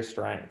weakness is your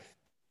strength.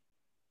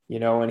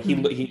 And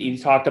he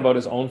talked about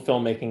his own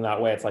filmmaking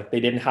that way. It's like, they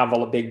didn't have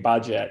a big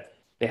budget.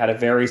 They had a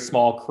very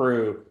small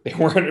crew. They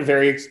weren't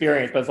very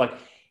experienced, but it's like,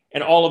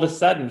 and all of a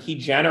sudden he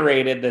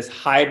generated this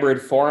hybrid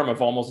form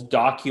of almost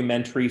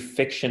documentary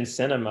fiction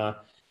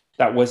cinema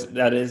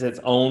that is its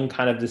own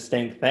kind of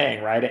distinct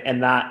thing, right?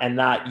 And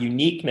that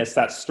uniqueness,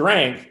 that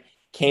strength,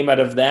 came out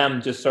of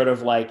them just sort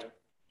of like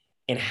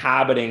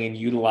inhabiting and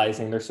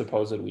utilizing their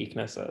supposed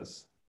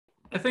weaknesses.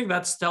 I think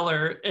that's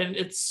stellar. And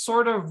it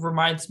sort of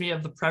reminds me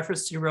of the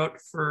preface you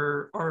wrote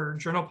for our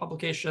journal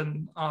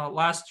publication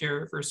last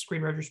year for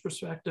Screenwriters'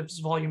 Perspectives,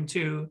 Volume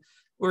 2,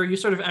 where you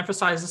sort of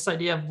emphasize this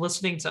idea of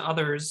listening to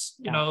others,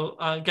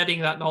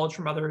 getting that knowledge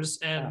from others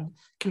and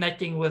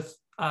connecting with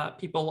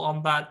people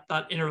on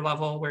that inner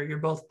level where you're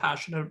both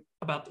passionate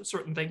about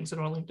certain things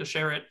and willing to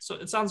share it. So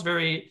it sounds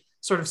very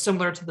sort of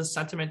similar to the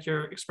sentiment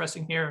you're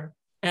expressing here.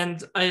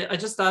 And I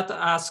just had to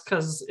ask,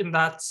 because in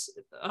that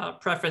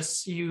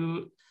preface,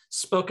 you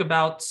spoke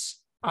about,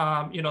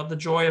 the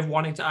joy of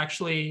wanting to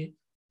actually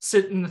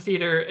sit in the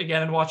theater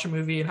again and watch a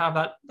movie and have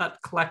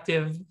that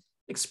collective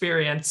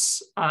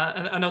experience.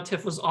 And I know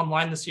TIFF was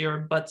online this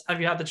year, but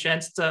have you had the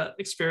chance to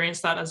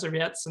experience that as of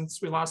yet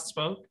since we last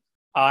spoke?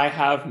 I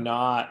have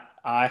not,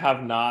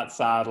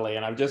 sadly.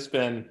 And I've just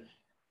been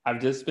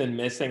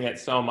missing it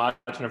so much.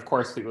 And of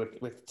course,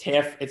 with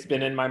TIFF, it's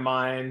been in my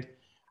mind.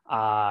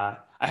 I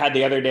had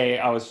the other day,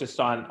 I was just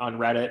on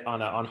Reddit,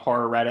 on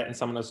horror Reddit, and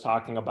someone was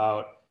talking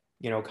about,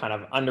 kind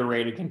of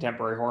underrated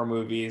contemporary horror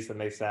movies.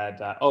 And they said,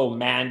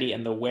 Mandy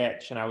and the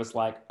Witch. And I was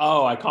like,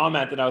 I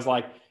commented, I was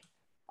like,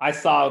 I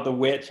saw The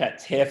Witch at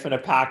TIFF in a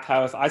packed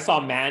house. I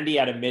saw Mandy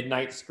at a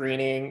midnight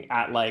screening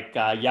at like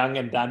Yonge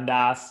and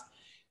Dundas,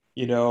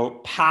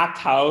 packed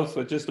house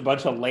with just a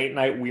bunch of late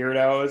night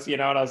weirdos,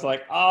 and I was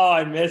like,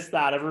 I missed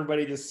that.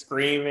 Everybody just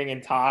screaming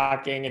and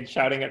talking and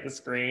shouting at the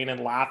screen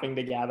and laughing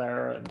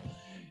together.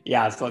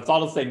 And so it's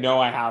all to say,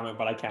 no, I haven't,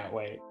 but I can't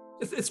wait.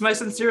 It's my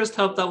sincerest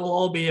hope that we'll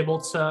all be able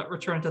to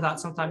return to that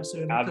sometime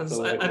soon, because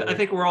I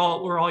think we're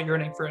all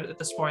yearning for it at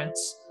this point.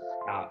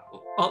 Yeah.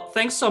 Well,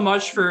 thanks so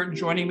much for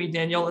joining me,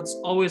 Daniel. It's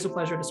always a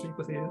pleasure to speak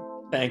with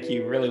you. Thank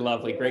you. Really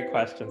lovely. Great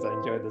questions. I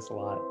enjoyed this a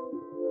lot.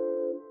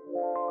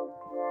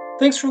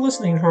 Thanks for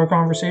listening to our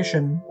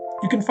conversation.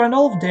 You can find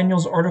all of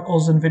Daniel's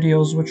articles and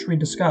videos which we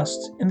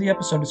discussed in the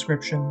episode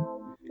description.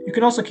 You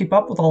can also keep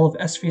up with all of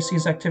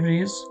SVC's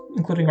activities,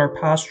 including our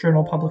past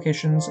journal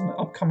publications and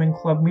upcoming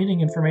club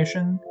meeting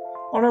information,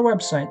 on our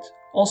website,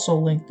 also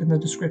linked in the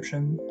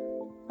description.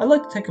 I'd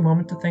like to take a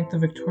moment to thank the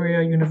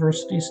Victoria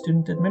University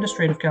Student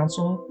Administrative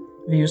Council,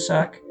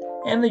 VUSAC,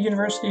 and the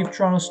University of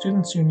Toronto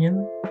Students'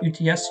 Union,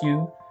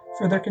 UTSU,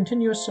 for their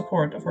continuous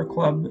support of our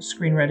club,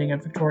 Screenwriting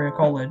at Victoria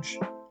College.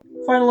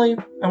 Finally,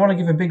 I want to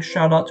give a big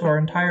shout out to our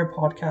entire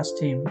podcast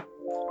team.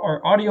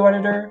 Our audio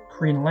editor,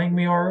 Karine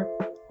Langmuir,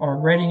 our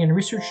writing and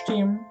research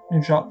team,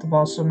 Nujat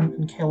Tabassum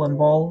and Kaylin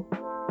Ball,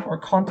 our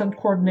content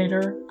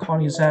coordinator,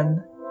 Connie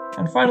Zen,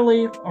 and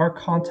finally, our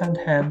content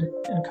head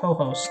and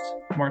co-host,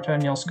 Marta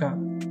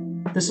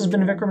Anielska. This has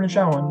been Vikram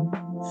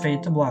Najawan,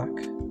 Fade to Black.